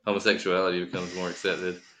 Homosexuality becomes more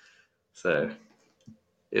accepted. So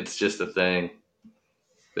it's just a thing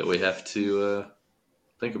that we have to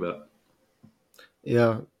think about.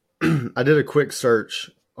 Yeah, I did a quick search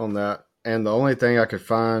on that, and the only thing I could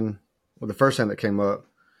find, the first thing that came up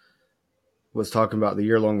was talking about the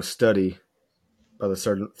year-long study by the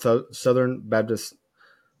Southern Baptist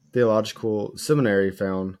Theological Seminary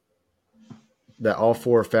found that all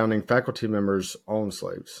 4 founding faculty members owned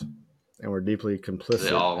slaves and were deeply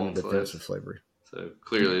complicit in the defense of slavery. So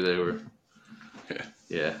clearly they were.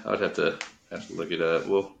 Yeah, I would have to look it up.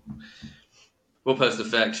 We'll post a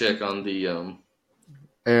fact check on the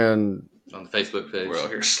and on the Facebook page. We're out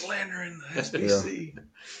here slandering the SBC. Yeah.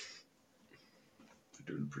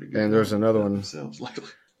 They're doing pretty good. And there's another one.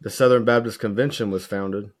 The Southern Baptist Convention was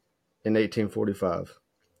founded in 1845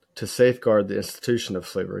 to safeguard the institution of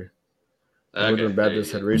slavery. The Lutheran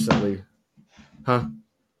Baptists had recently,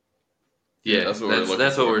 Yeah, that's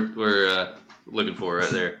what we're looking for right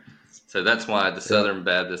there. So that's why the Southern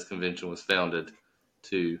Baptist Convention was founded,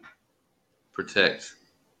 to protect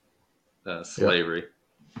slavery.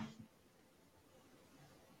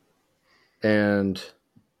 And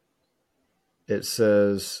it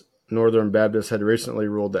says Northern Baptists had recently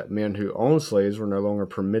ruled that men who owned slaves were no longer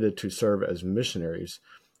permitted to serve as missionaries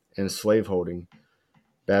in slaveholding.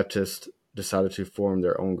 Baptists decided to form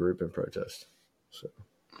their own group in protest. So.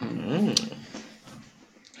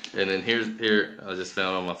 And then here I just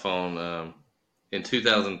found on my phone, in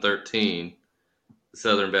 2013, the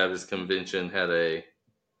Southern Baptist Convention had a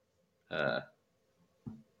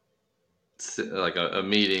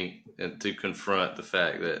meeting to confront the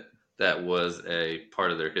fact that was a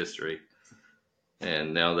part of their history,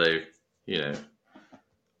 and now they,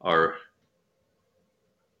 are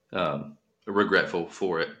regretful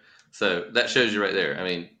for it. So that shows you right there. I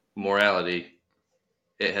mean, morality,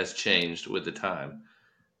 it has changed with the time.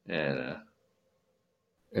 And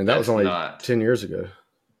that was only 10 years ago.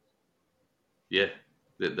 Yeah,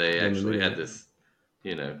 that they actually had this,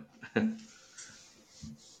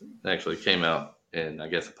 actually came out and I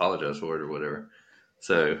guess apologized for it or whatever.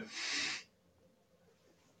 So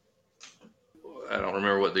I don't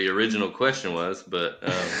remember what the original question was, but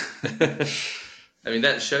I mean,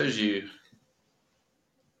 that shows you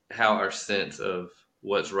how our sense of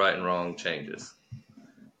what's right and wrong changes.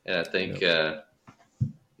 And I think,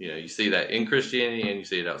 you see that in Christianity and you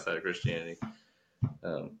see it outside of Christianity.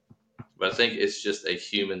 But I think it's just a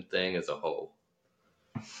human thing as a whole.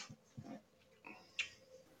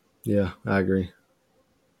 Yeah, I agree.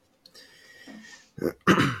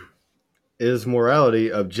 Is morality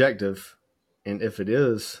objective? And if it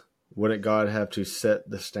is, wouldn't God have to set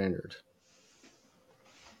the standard?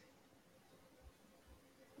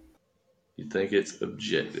 You think it's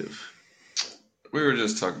objective? We were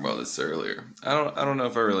just talking about this earlier. I don't know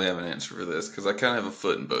if I really have an answer for this, because I kind of have a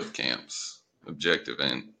foot in both camps, objective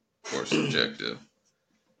or subjective.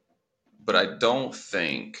 But I don't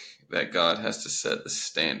think that God has to set the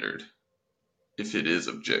standard if it is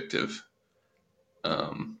objective.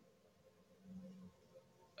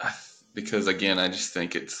 Because again, I just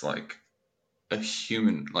think it's like a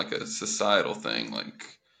human, like a societal thing. Like,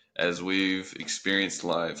 as we've experienced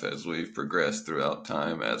life, as we've progressed throughout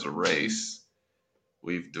time as a race,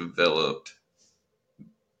 we've developed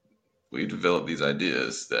these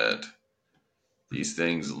ideas that these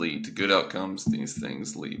things lead to good outcomes, these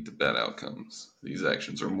things lead to bad outcomes. These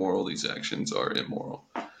actions are moral, these actions are immoral.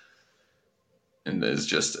 And that is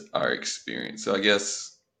just our experience. So I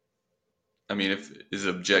guess, if is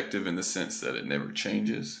objective in the sense that it never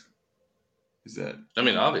changes. Is that?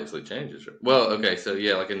 Obviously changes. Well, okay, so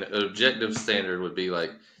yeah, like an objective standard would be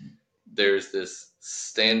like, there's this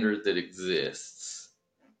standard that exists.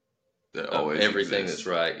 That always everything exists.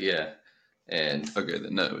 That's right, yeah. And okay,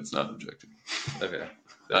 then no, it's not objective. Okay.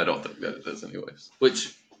 I don't think that it is anyways.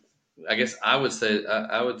 Which I guess I would say,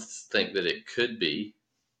 I would think that it could be,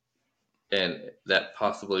 and that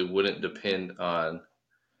possibly wouldn't depend on,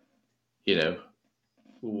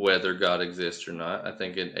 whether God exists or not. I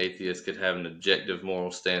think an atheist could have an objective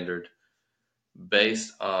moral standard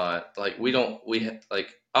based on,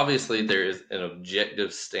 obviously there is an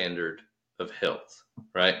objective standard of health,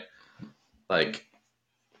 right? Like,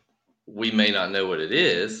 we may not know what it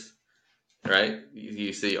is, right?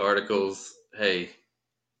 You see articles, hey,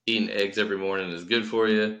 eating eggs every morning is good for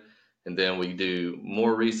you. And then we do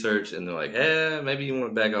more research and they're like, maybe you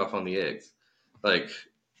want to back off on the eggs. Like,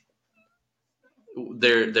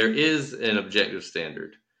 there is an objective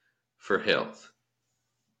standard for health.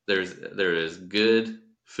 There is good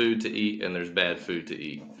food to eat and there's bad food to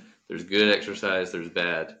eat. There's good exercise, there's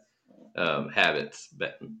bad habits,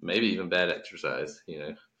 maybe even bad exercise,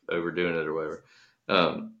 overdoing it or whatever.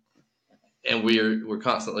 And we're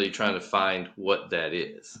constantly trying to find what that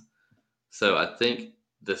is. So I think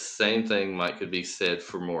the same thing could be said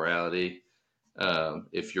for morality.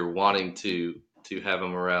 If you're wanting to have a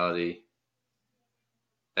morality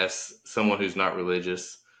as someone who's not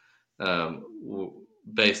religious,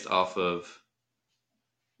 based off of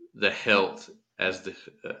the health as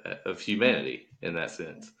of humanity in that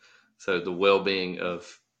sense. So the well-being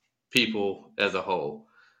of people as a whole,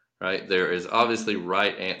 right? There is obviously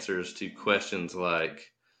right answers to questions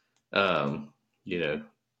like, you know,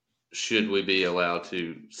 should we be allowed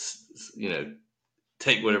to, you know,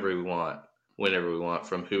 take whatever we want, whenever we want,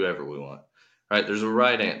 from whoever we want, right? There's a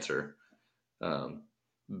right answer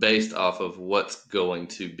based off of what's going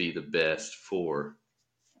to be the best for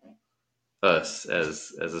us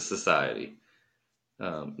as a society.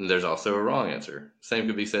 And there's also a wrong answer. Same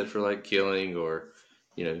could be said for like killing or,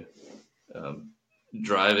 you know,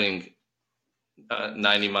 driving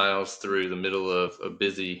 90 miles through the middle of a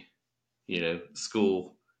busy, you know,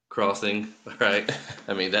 school crossing, right?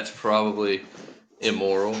 I mean, that's probably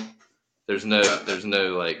immoral. There's no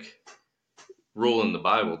like rule in the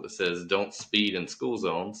Bible that says don't speed in school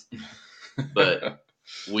zones, but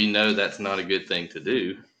we know that's not a good thing to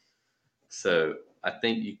do. So I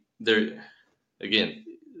think there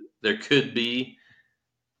could be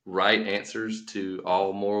right answers to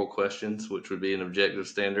all moral questions, which would be an objective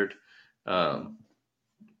standard, and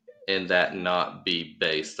that not be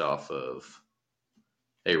based off of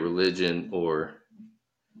a religion, or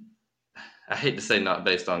I hate to say not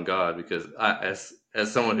based on God, because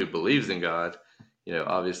as someone who believes in God, you know,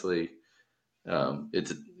 obviously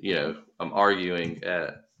it's, you know, I'm arguing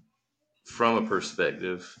from a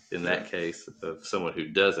perspective in that case of someone who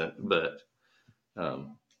doesn't, but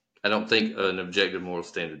I don't think an objective moral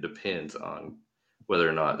standard depends on whether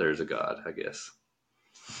or not there's a God, I guess.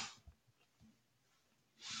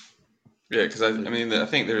 Yeah, because I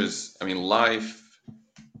think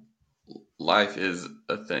life is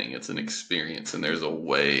a thing. It's an experience, and there's a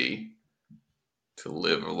way to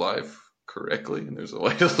live a life correctly, and there's a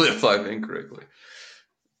way to live life incorrectly.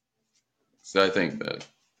 So I think that,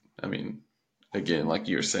 I mean, again, like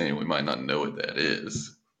you were saying, we might not know what that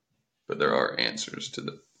is, but there are answers to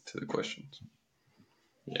the questions.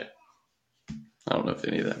 Yeah. I don't know if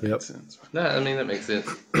any of that makes sense. No, I mean, that makes sense.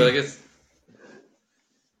 But I guess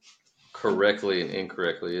correctly and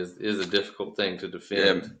incorrectly is a difficult thing to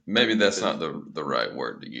defend. Yeah, maybe that's not the right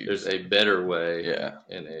word to use. There's a better way. Yeah.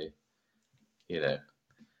 And you know,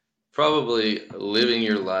 probably living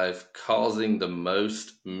your life causing the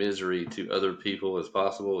most misery to other people as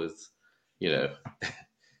possible is, you know,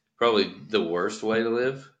 probably the worst way to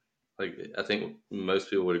live. Like, I think most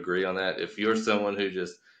people would agree on that. If you're someone who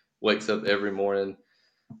just wakes up every morning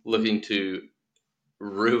looking to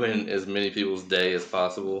ruin as many people's day as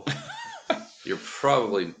possible, you're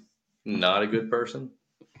probably not a good person.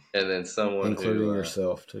 And then someone including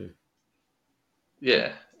yourself too.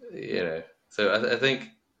 Yeah, you know. So I think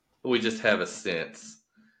we just have a sense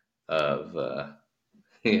of,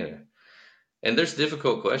 you know, and there's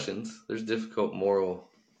difficult questions. There's difficult moral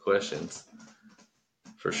questions,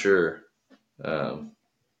 for sure. Can't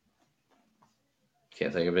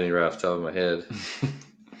think of any right off the top of my head.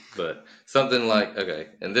 But something like, okay,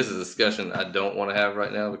 and this is a discussion I don't want to have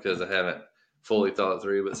right now because I haven't fully thought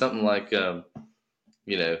through, but something like, you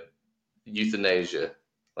know, euthanasia.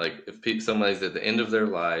 Like if somebody's at the end of their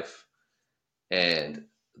life and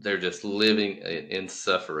they're just living in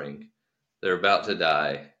suffering, they're about to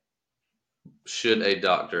die, should a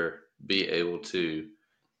doctor be able to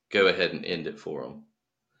go ahead and end it for them?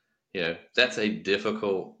 You know, that's a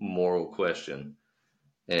difficult moral question.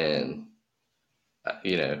 And,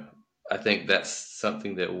 you know, I think that's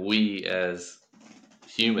something that we as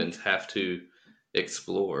humans have to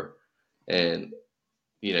explore. And,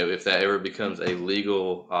 you know, if that ever becomes a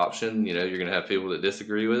legal option, you know, you're going to have people that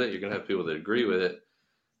disagree with it. You're going to have people that agree with it.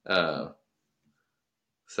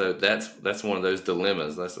 So that's one of those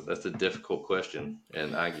dilemmas. That's a difficult question.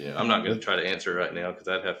 And I'm not going to try to answer it right now because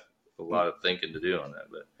I'd have a lot of thinking to do on that.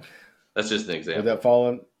 But that's just an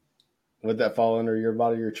example. Would that fall under your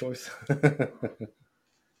body, your choice?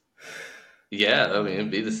 Yeah, I mean,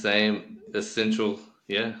 it'd be the same essential.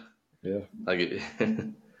 Yeah. Yeah. Like it,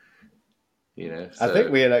 you know. So, I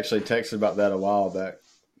think we had actually texted about that a while back,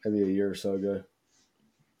 maybe a year or so ago.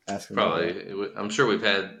 Asking probably, I'm sure we've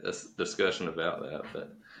had a discussion about that,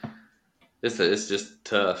 but it's just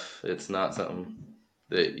tough. It's not something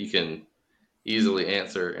that you can easily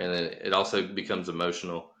answer, and then it also becomes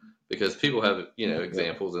emotional because people have, you know,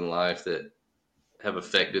 examples in life that have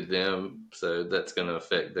affected them, so that's going to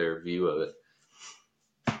affect their view of it.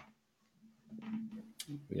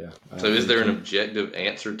 Yeah. So is there an objective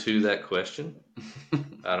answer to that question?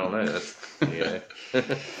 I don't know. That's, you know,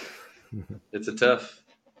 it's a tough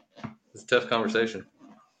conversation.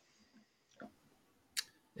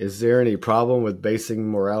 Is there any problem with basing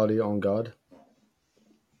morality on God?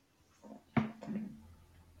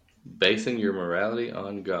 basing your morality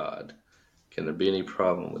on God. Can there be any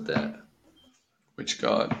problem with that? Which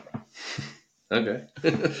God? Okay.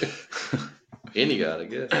 Any God, I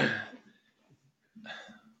guess.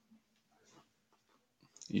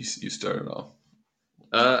 You started off.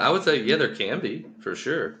 I would say, yeah, there can be, for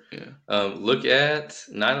sure. Yeah. Look at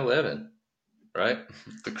 9/11, right?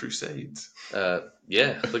 The Crusades.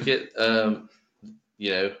 Yeah, look at,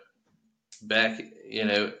 back,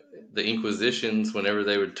 the Inquisitions, whenever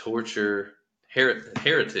they would torture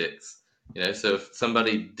heretics. So if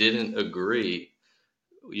somebody didn't agree,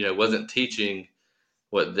 wasn't teaching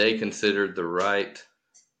what they considered the right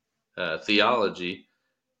theology,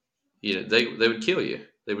 they would kill you.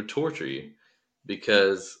 They would torture you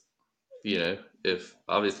because, if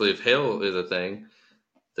hell is a thing,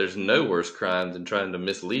 there's no worse crime than trying to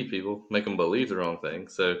mislead people, make them believe the wrong thing.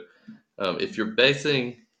 So if you're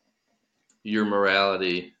basing your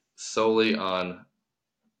morality solely on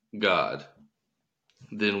God,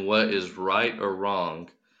 then what is right or wrong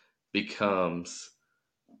becomes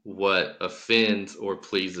what offends or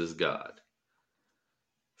pleases God.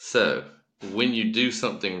 So when you do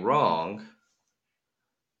something wrong,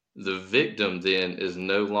 the victim then is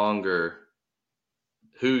no longer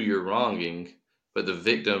who you're wronging, but the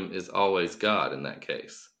victim is always God in that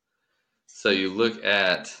case. So you look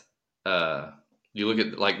at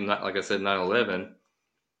like I said, 9/11.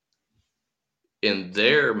 In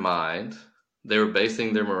their mind, they were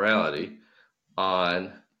basing their morality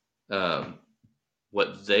on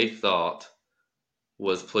what they thought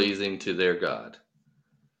was pleasing to their God.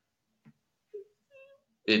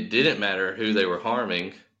 It didn't matter who they were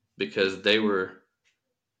harming because they were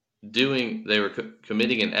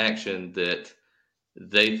committing an action that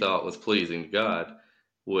they thought was pleasing to God,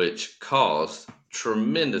 which caused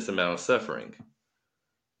tremendous amount of suffering.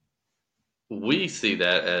 We see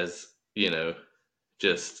that as,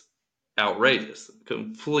 just outrageous,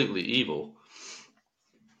 completely evil.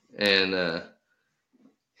 And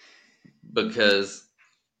because,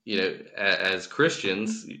 as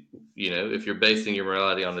Christians, if you're basing your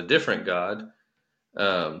morality on a different God,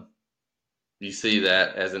 you see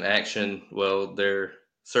that as an action, well, they're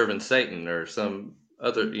serving Satan or some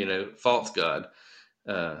other, false God.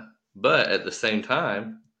 But at the same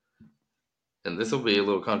time, and this will be a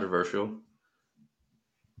little controversial,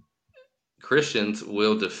 Christians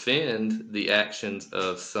will defend the actions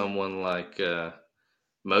of someone like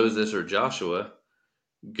Moses or Joshua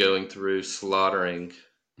going through slaughtering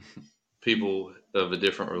people of a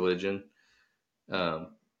different religion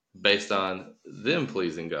based on them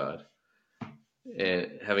pleasing God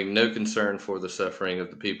and having no concern for the suffering of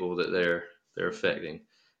the people that they're affecting.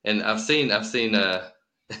 And I've seen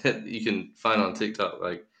you can find on TikTok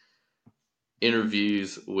like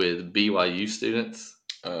interviews with BYU students.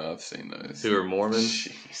 I've seen those who are Mormons.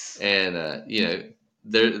 Jeez. And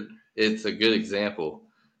it's a good example.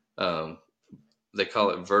 They call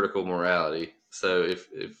it vertical morality. So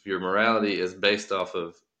if your morality is based off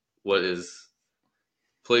of what is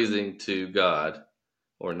pleasing to God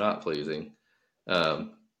or not pleasing,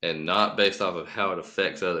 and not based off of how it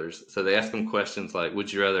affects others. So they ask them questions like,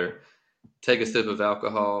 would you rather take a sip of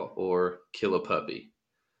alcohol or kill a puppy?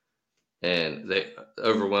 And they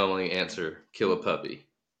overwhelmingly answer, kill a puppy,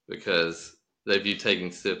 because they view taking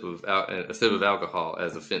a sip of alcohol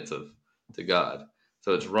as offensive to God.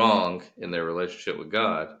 So it's wrong in their relationship with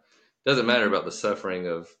God. Doesn't matter about the suffering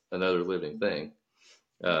of another living thing.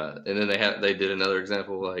 And then they did another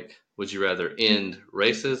example like, would you rather end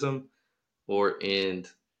racism or end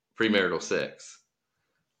premarital sex?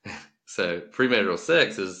 So premarital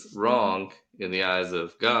sex is wrong in the eyes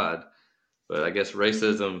of God, but I guess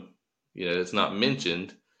racism, it's not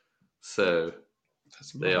mentioned. So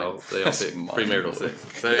they all pick premarital sex.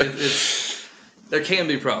 So there can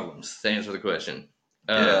be problems, to answer the question.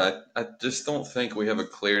 I just don't think we have a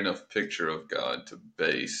clear enough picture of God to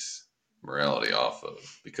base morality off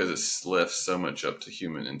of, because it's left so much up to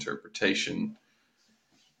human interpretation.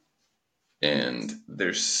 And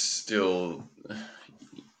there's still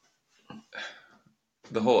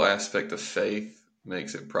the whole aspect of faith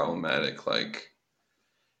makes it problematic. Like,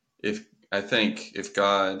 if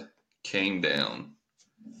God came down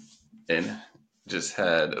and just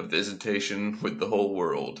had a visitation with the whole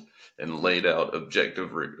world and laid out objective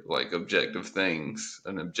things,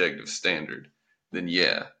 an objective standard, then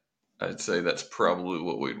yeah, I'd say that's probably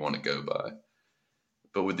what we'd want to go by.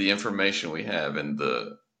 But with the information we have and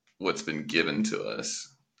what's been given to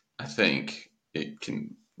us, I think it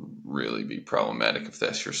can really be problematic if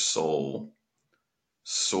that's your sole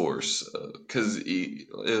source. Because it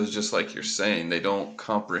was just like you're saying, they don't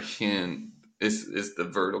comprehend. It's the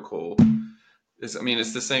vertical.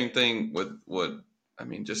 it's the same thing with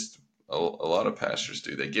just a lot of pastors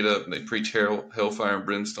do. They get up and they preach hellfire and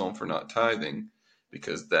brimstone for not tithing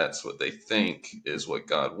because that's what they think is what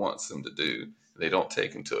God wants them to do. They don't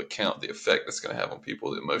take into account the effect that's going to have on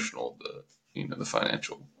people, the emotional, the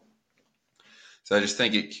financial. So I just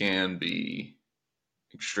think it can be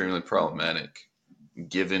extremely problematic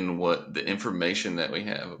given what the information that we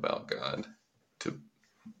have about God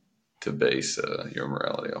to base your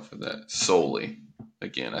morality off of that solely.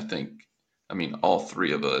 Again, all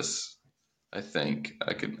three of us, I think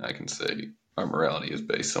I can say our morality is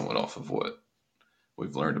based somewhat off of what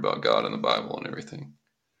we've learned about God in the Bible and everything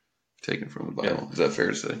taken from the Bible. Yeah. Is that fair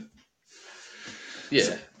to say?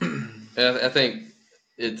 Yeah, I think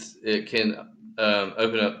it can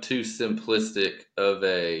open up too simplistic of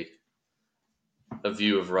a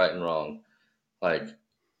view of right and wrong. Like,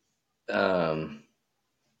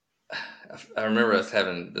 I remember us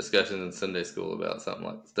having discussions in Sunday school about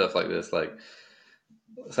stuff like this, like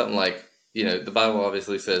something like, the Bible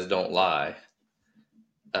obviously says don't lie.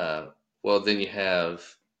 Well, then you have,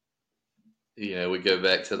 we go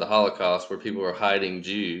back to the Holocaust where people were hiding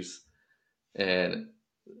Jews, and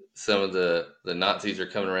some of the Nazis are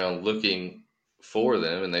coming around looking for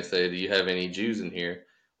them, and they say, do you have any Jews in here?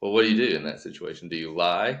 Well, what do you do in that situation? Do you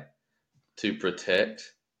lie to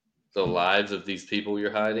protect the lives of these people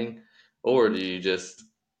you're hiding? Or do you just,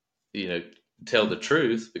 tell the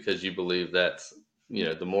truth because you believe that's,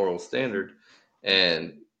 the moral standard,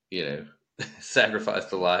 and, sacrifice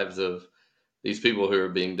the lives of these people who are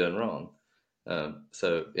being done wrong?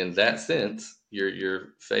 So in that sense, you're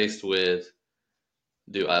faced with,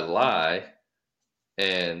 do I lie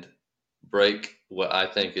and break what I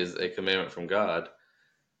think is a commandment from God,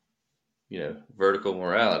 vertical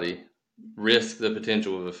morality, risk the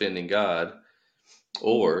potential of offending God,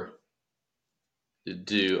 or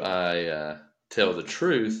do I tell the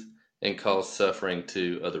truth and cause suffering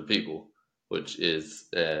to other people, which is,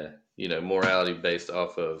 morality based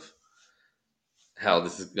off of how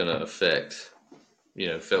this is going to affect,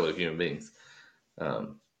 fellow human beings.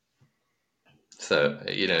 So,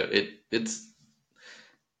 it's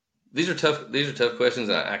these are tough questions.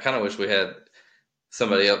 I kind of wish we had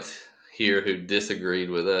somebody else here who disagreed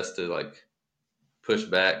with us to push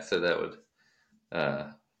back, so that would,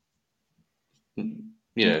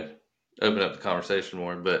 open up the conversation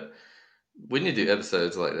more. But we need to do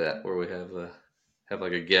episodes like that where we have a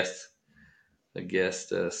guest, on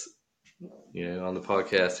the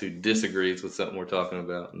podcast who disagrees with something we're talking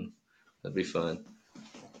about, and that'd be fun.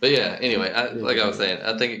 But yeah, anyway, like I was saying,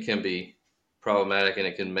 I think it can be problematic, and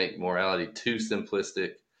it can make morality too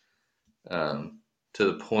simplistic, to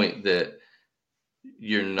the point that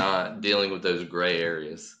you're not dealing with those gray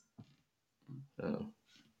areas.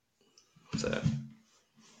 So,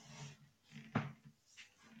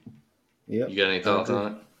 yep. You got any thoughts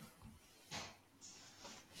on it?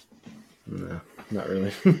 No, not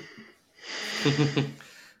really.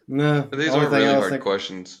 No. But these are really hard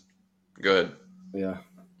questions. Go ahead. Yeah.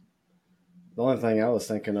 The only thing I was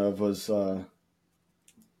thinking of was a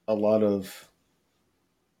lot of,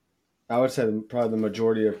 I would say probably the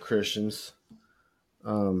majority of Christians. I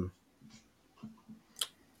don't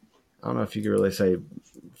know if you could really say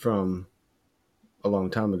from a long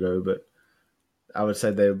time ago, but I would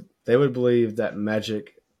say they would believe that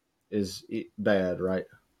magic is bad, right?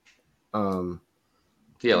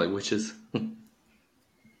 Yeah, like witches.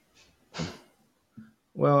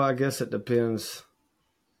 Well, I guess it depends.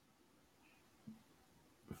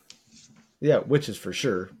 Yeah, witches for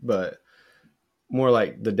sure, but more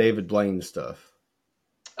like the David Blaine stuff.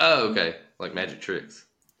 Oh, okay. Like magic tricks.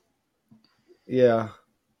 Yeah.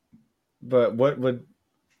 But what would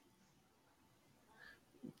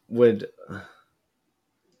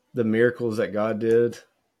the miracles that God did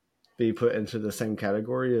be put into the same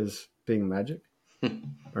category as being magic?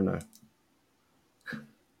 Or no?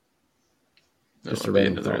 Just to be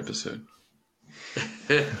another episode.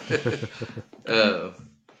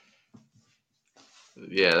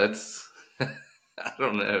 Yeah, that's I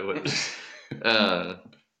don't know.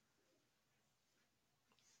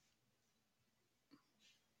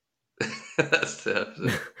 That's tough.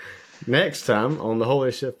 Next time on the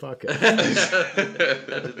Holy Shift Podcast. I had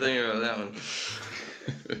to think about that one.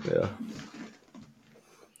 Yeah.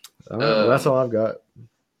 All right, well, that's all I've got.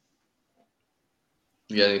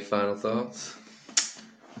 You got any final thoughts?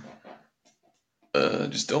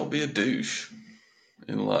 Just don't be a douche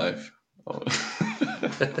in life. You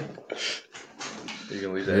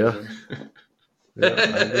gonna leave that? Yeah, I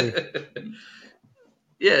agree.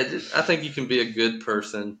 Yeah, I think you can be a good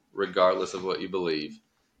person regardless of what you believe,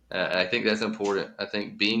 I think that's important. I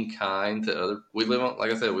think being kind to we live on,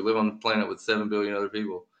 like I said, we live on a planet with 7 billion other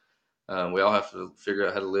people. We all have to figure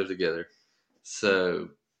out how to live together. So,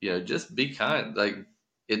 just be kind. Like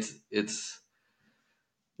it's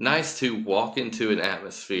nice to walk into an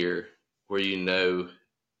atmosphere where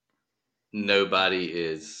nobody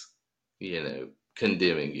is,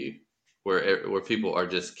 condemning you, where people are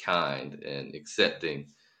just kind and accepting.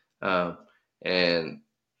 And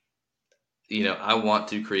I want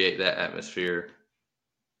to create that atmosphere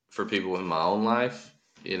for people in my own life.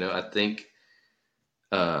 I think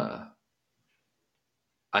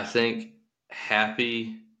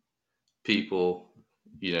happy people,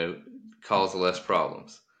 cause less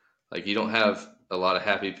problems. Like, you don't have a lot of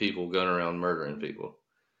happy people going around murdering people,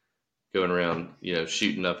 going around,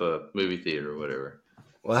 shooting up a movie theater or whatever.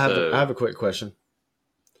 Well, I have a quick question.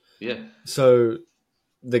 Yeah. So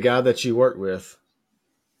the guy that you work with,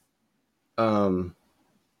 in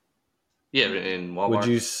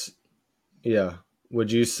Walmart.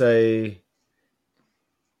 Would you say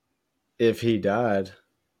if he died,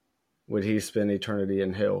 would he spend eternity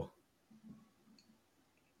in hell?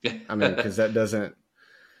 I mean, because that doesn't,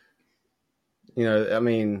 I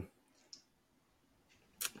don't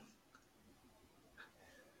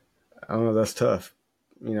know, that's tough,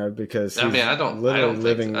 because he's I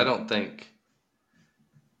don't think.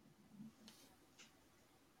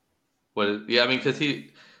 Because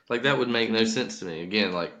that would make no sense to me.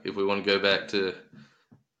 Again, like, if we want to go back to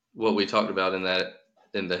what we talked about in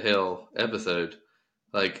the hell episode,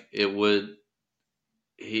 like, he's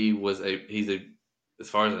as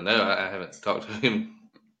far as I know, I haven't talked to him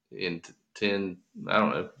in 10, I don't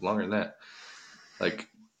know, longer than that, like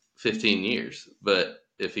 15 years. But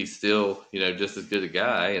if he's still, just as good a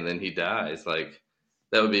guy, and then he dies, like,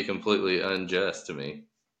 that would be completely unjust to me.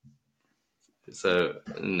 So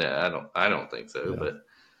no, I don't think so. Yeah. But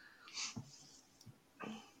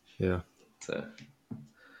yeah. So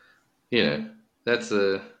that's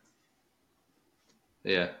like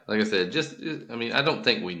I said, I don't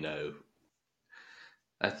think we know.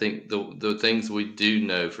 I think the things we do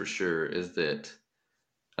know for sure is that,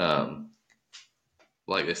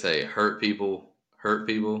 like they say, hurt people,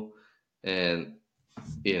 and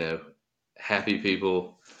happy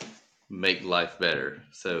people make life better.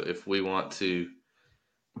 So if we want to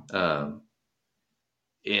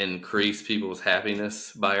increase people's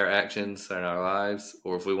happiness by our actions in our lives,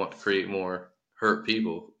 or if we want to create more hurt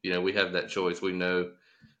people, we have that choice. We know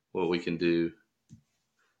what we can do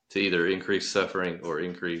to either increase suffering or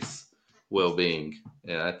increase well-being.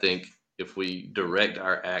 And I think if we direct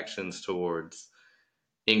our actions towards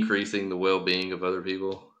increasing the well-being of other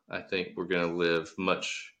people, I think we're going to live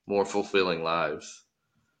much more fulfilling lives.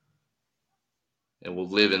 And we'll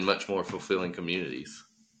live in much more fulfilling communities,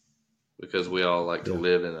 because we all like to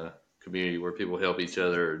live in a community where people help each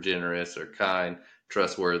other, are generous, are kind,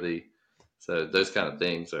 trustworthy. So those kind of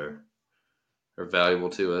things are valuable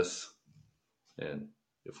to us. And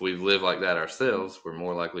if we live like that ourselves, we're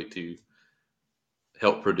more likely to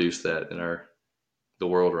help produce that in the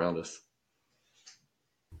world around us.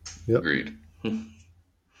 Yep. Agreed.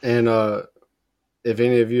 And if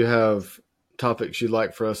any of you have topics you'd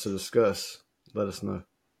like for us to discuss, let us know.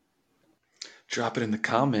 Drop it in the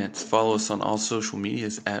comments. Follow us on all social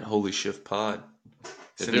medias at Holy Shift Pod.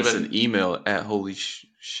 Send us an email at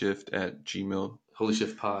holyshift@gmail.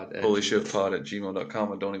 holyshiftpod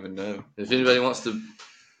holyshiftpod@gmail.com. I don't even know. If anybody wants to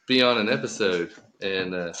be on an episode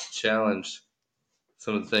and challenge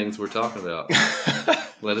some of the things we're talking about,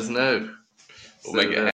 let us know. We'll make it happen.